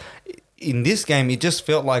Salah. In this game, it just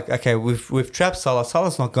felt like, okay, we've trapped Salah.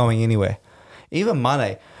 Salah's not going anywhere. Even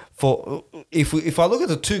Mane, if I look at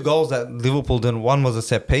the 2 goals that Liverpool did, one was a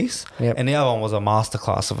set piece, and the other one was a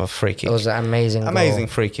masterclass of a free kick. It was an amazing goal.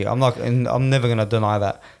 Free kick. I'm never going to deny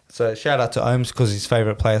that. So shout out to Ohms, because his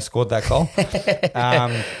favourite player scored that goal.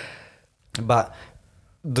 But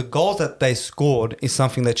the goals that they scored is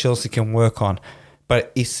something that Chelsea can work on.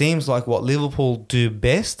 But it seems like what Liverpool do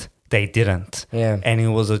best, they didn't. Yeah. And it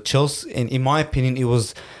was a Chelsea, and in my opinion, it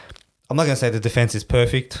was, I'm not going to say the defence is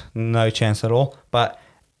perfect, no chance at all, but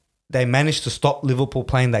they managed to stop Liverpool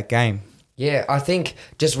playing that game. Yeah, I think,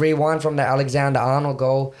 just rewind from the Alexander-Arnold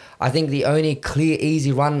goal, I think the only clear,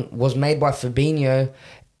 easy run was made by Fabinho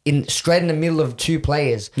straight in the middle of 2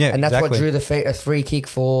 players. Yeah, and that's exactly. what drew a free kick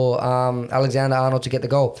for Alexander-Arnold to get the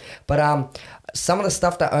goal. But some of the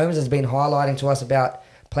stuff that Ohms has been highlighting to us about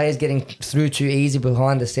players getting through too easy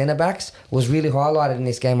behind the centre-backs was really highlighted in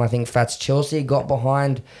this game, I think. Fats, Chelsea got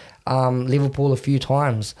behind Liverpool a few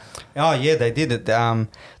times. Oh, yeah, they did it. The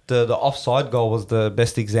offside goal was the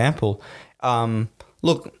best example.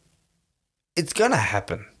 Look, it's going to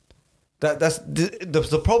happen. That's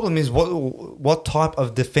the problem is what type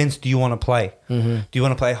of defense do you want to play? Mm-hmm. Do you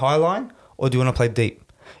want to play high line, or do you want to play deep?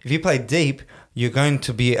 If you play deep, you're going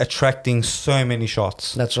to be attracting so many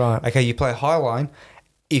shots. That's right. Okay, you play high line.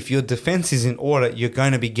 If your defense is in order, you're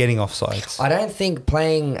going to be getting offsides. I don't think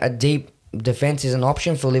playing a deep defense is an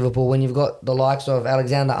option for Liverpool when you've got the likes of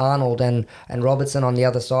Alexander-Arnold and Robertson on the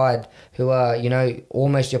other side, who are,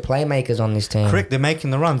 almost your playmakers on this team. Correct, they're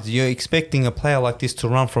making the runs. You're expecting a player like this to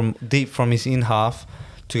run from deep from his in half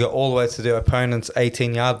to go all the way to the opponent's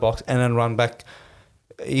 18-yard box and then run back.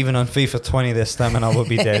 Even on FIFA 20, their stamina will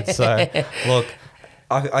be dead. So, look,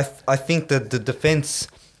 I think that the defense,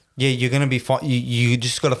 you're going to be fine. You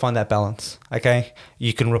just got to find that balance, okay?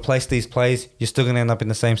 You can replace these plays. You're still going to end up in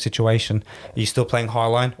the same situation. Are you still playing high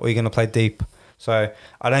line, or are you going to play deep? So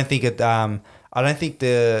I don't think the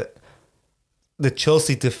the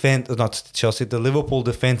Chelsea defense, not Chelsea, the Liverpool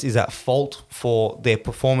defense is at fault for their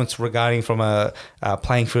performance regarding from Chelsea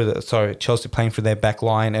playing through their back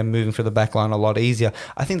line and moving through the back line a lot easier.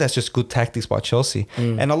 I think that's just good tactics by Chelsea.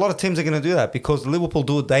 And a lot of teams are going to do that because Liverpool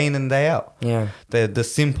do it day in and day out. Yeah. The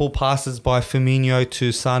simple passes by Firmino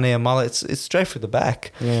to Sane and Muller, it's straight through the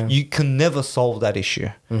back. Yeah. You can never solve that issue.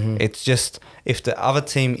 It's just if the other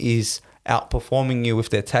team is outperforming you with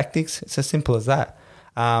their tactics, it's as simple as that.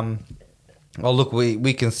 Oh, look,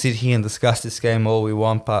 we can sit here and discuss this game all we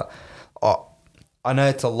want, but I know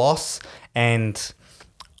it's a loss, and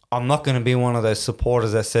I'm not going to be one of those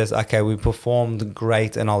supporters that says, okay, we performed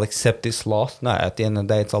great and I'll accept this loss. No, at the end of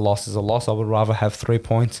the day, it's a loss is a loss. I would rather have 3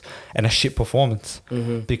 points and a shit performance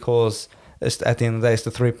because at the end of the day, it's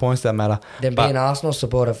the 3 points that matter. Then be an Arsenal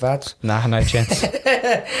supporter, Fats. Nah, no chance.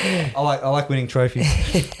 I like winning trophies.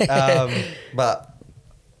 But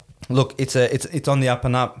look, it's on the up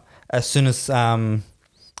and up. As soon as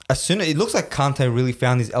it looks like Kante really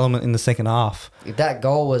found his element in the second half. That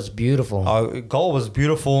goal was beautiful. Goal was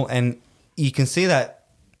beautiful, and you can see that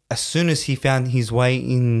as soon as he found his way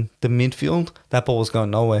in the midfield, that ball was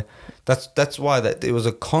going nowhere. That's why it was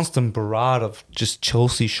a constant barrage of just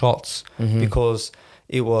Chelsea shots because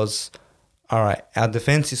it was, all right, our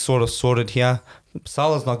defense is sort of sorted here.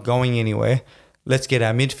 Salah's not going anywhere. Let's get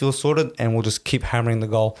our midfield sorted and we'll just keep hammering the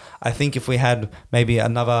goal. I think if we had maybe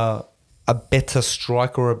a better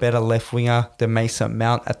striker or a better left winger than Mason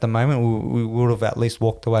Mount at the moment, we would have at least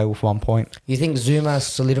walked away with 1 point. You think Zuma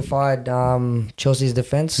solidified Chelsea's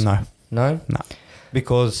defence? No. No? No.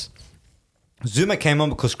 Because Zuma came on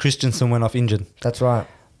because Christensen went off injured. That's right.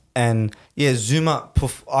 And yeah, Zuma,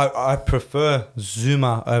 I prefer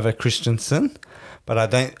Zuma over Christensen, but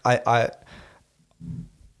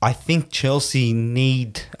I think Chelsea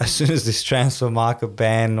need, as soon as this transfer market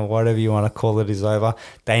ban or whatever you want to call it is over,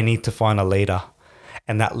 they need to find a leader.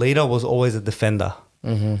 And that leader was always a defender.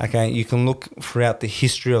 Okay, you can look throughout the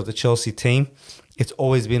history of the Chelsea team. It's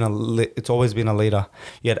always been a leader.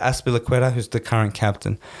 You had Azpilicueta, who's the current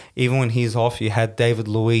captain. Even when he's off, you had David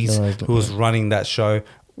Luiz, who was running that show.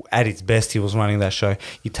 At its best, he was running that show.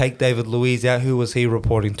 You take David Luiz out, who was he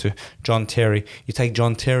reporting to? John Terry. You take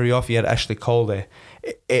John Terry off, you had Ashley Cole there.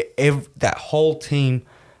 That whole team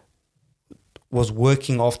was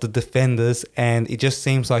working off the defenders, and it just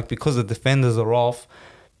seems like because the defenders are off,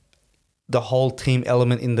 the whole team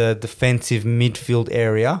element in the defensive midfield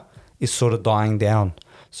area is sort of dying down.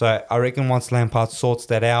 So I reckon once Lampard sorts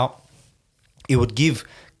that out, it would give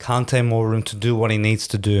Kante more room to do what he needs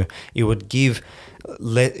to do. It would give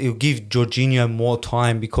Jorginho more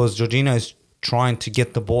time because Jorginho is trying to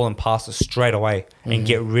get the ball and pass it straight away and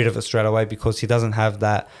get rid of it straight away because he doesn't have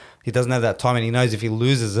that time, and he knows if he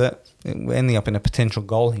loses it, we're ending up in a potential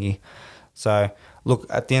goal here. So look,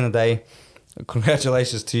 at the end of the day,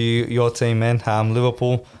 congratulations to you, your team, man.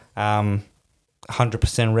 Liverpool,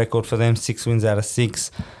 100% record for them, 6 wins out of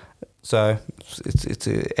 6. So it's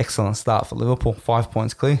an excellent start for Liverpool. 5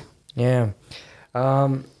 points clear. Yeah.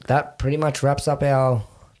 That pretty much wraps up our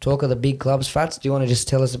talk of the big clubs, Fats. Do you want to just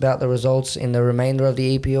tell us about the results in the remainder of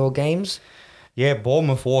the EPL games? Yeah,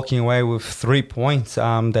 Bournemouth walking away with 3 points.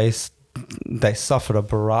 They suffered a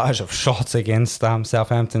barrage of shots against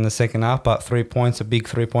Southampton in the second half, but 3 points, a big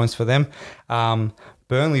 3 points for them.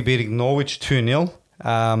 Burnley beating Norwich 2-0.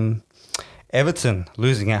 Everton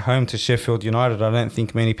losing at home to Sheffield United. I don't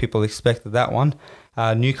think many people expected that one.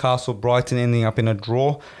 Newcastle, Brighton ending up in a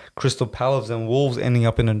draw. Crystal Palace and Wolves ending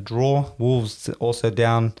up in a draw. Wolves also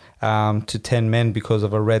down to 10 men because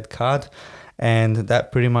of a red card. And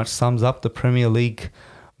that pretty much sums up the Premier League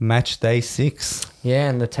match day 6. Yeah,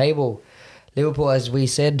 and the table. Liverpool, as we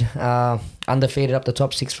said, undefeated up the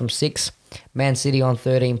top 6 from 6. Man City on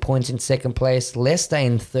 13 points in second place. Leicester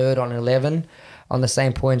in third on 11 on the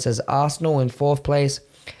same points as Arsenal in fourth place.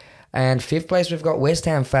 And fifth place, we've got West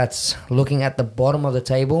Ham, Fats. Looking at the bottom of the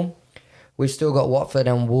table, we've still got Watford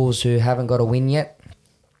and Wolves who haven't got a win yet.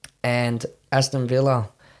 And Aston Villa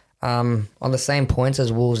on the same points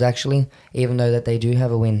as Wolves, actually, even though that they do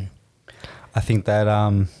have a win. I think that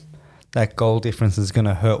that goal difference is going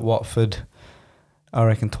to hurt Watford, I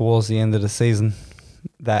reckon, towards the end of the season.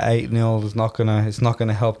 That 8-0 is not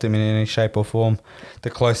gonna help them in any shape or form. The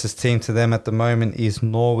closest team to them at the moment is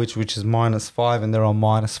Norwich, which is -5, and they're on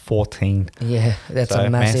 -14. Yeah, that's so a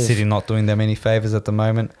massive. Man City not doing them any favours at the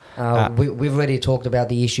moment. We've already talked about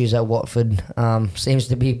the issues at Watford. Seems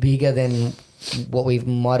to be bigger than what we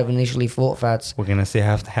might have initially thought, Fats. We're gonna see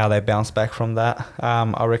how they bounce back from that.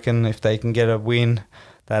 I reckon if they can get a win,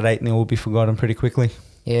 that 8-0 will be forgotten pretty quickly.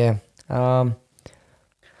 Yeah.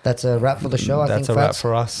 that's a wrap for the show. I That's think a wrap Fats.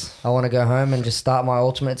 for us. I want to go home and just start my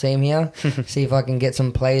ultimate team here. See if I can get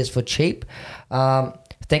some players for cheap.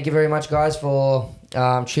 Thank you very much, guys, for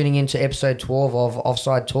tuning in to episode 12 of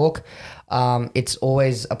Offside Talk. It's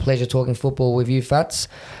always a pleasure talking football with you, Fats.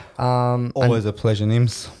 Always a pleasure,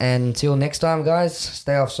 Nims. And until next time, guys,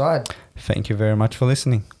 stay offside. Thank you very much for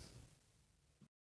listening.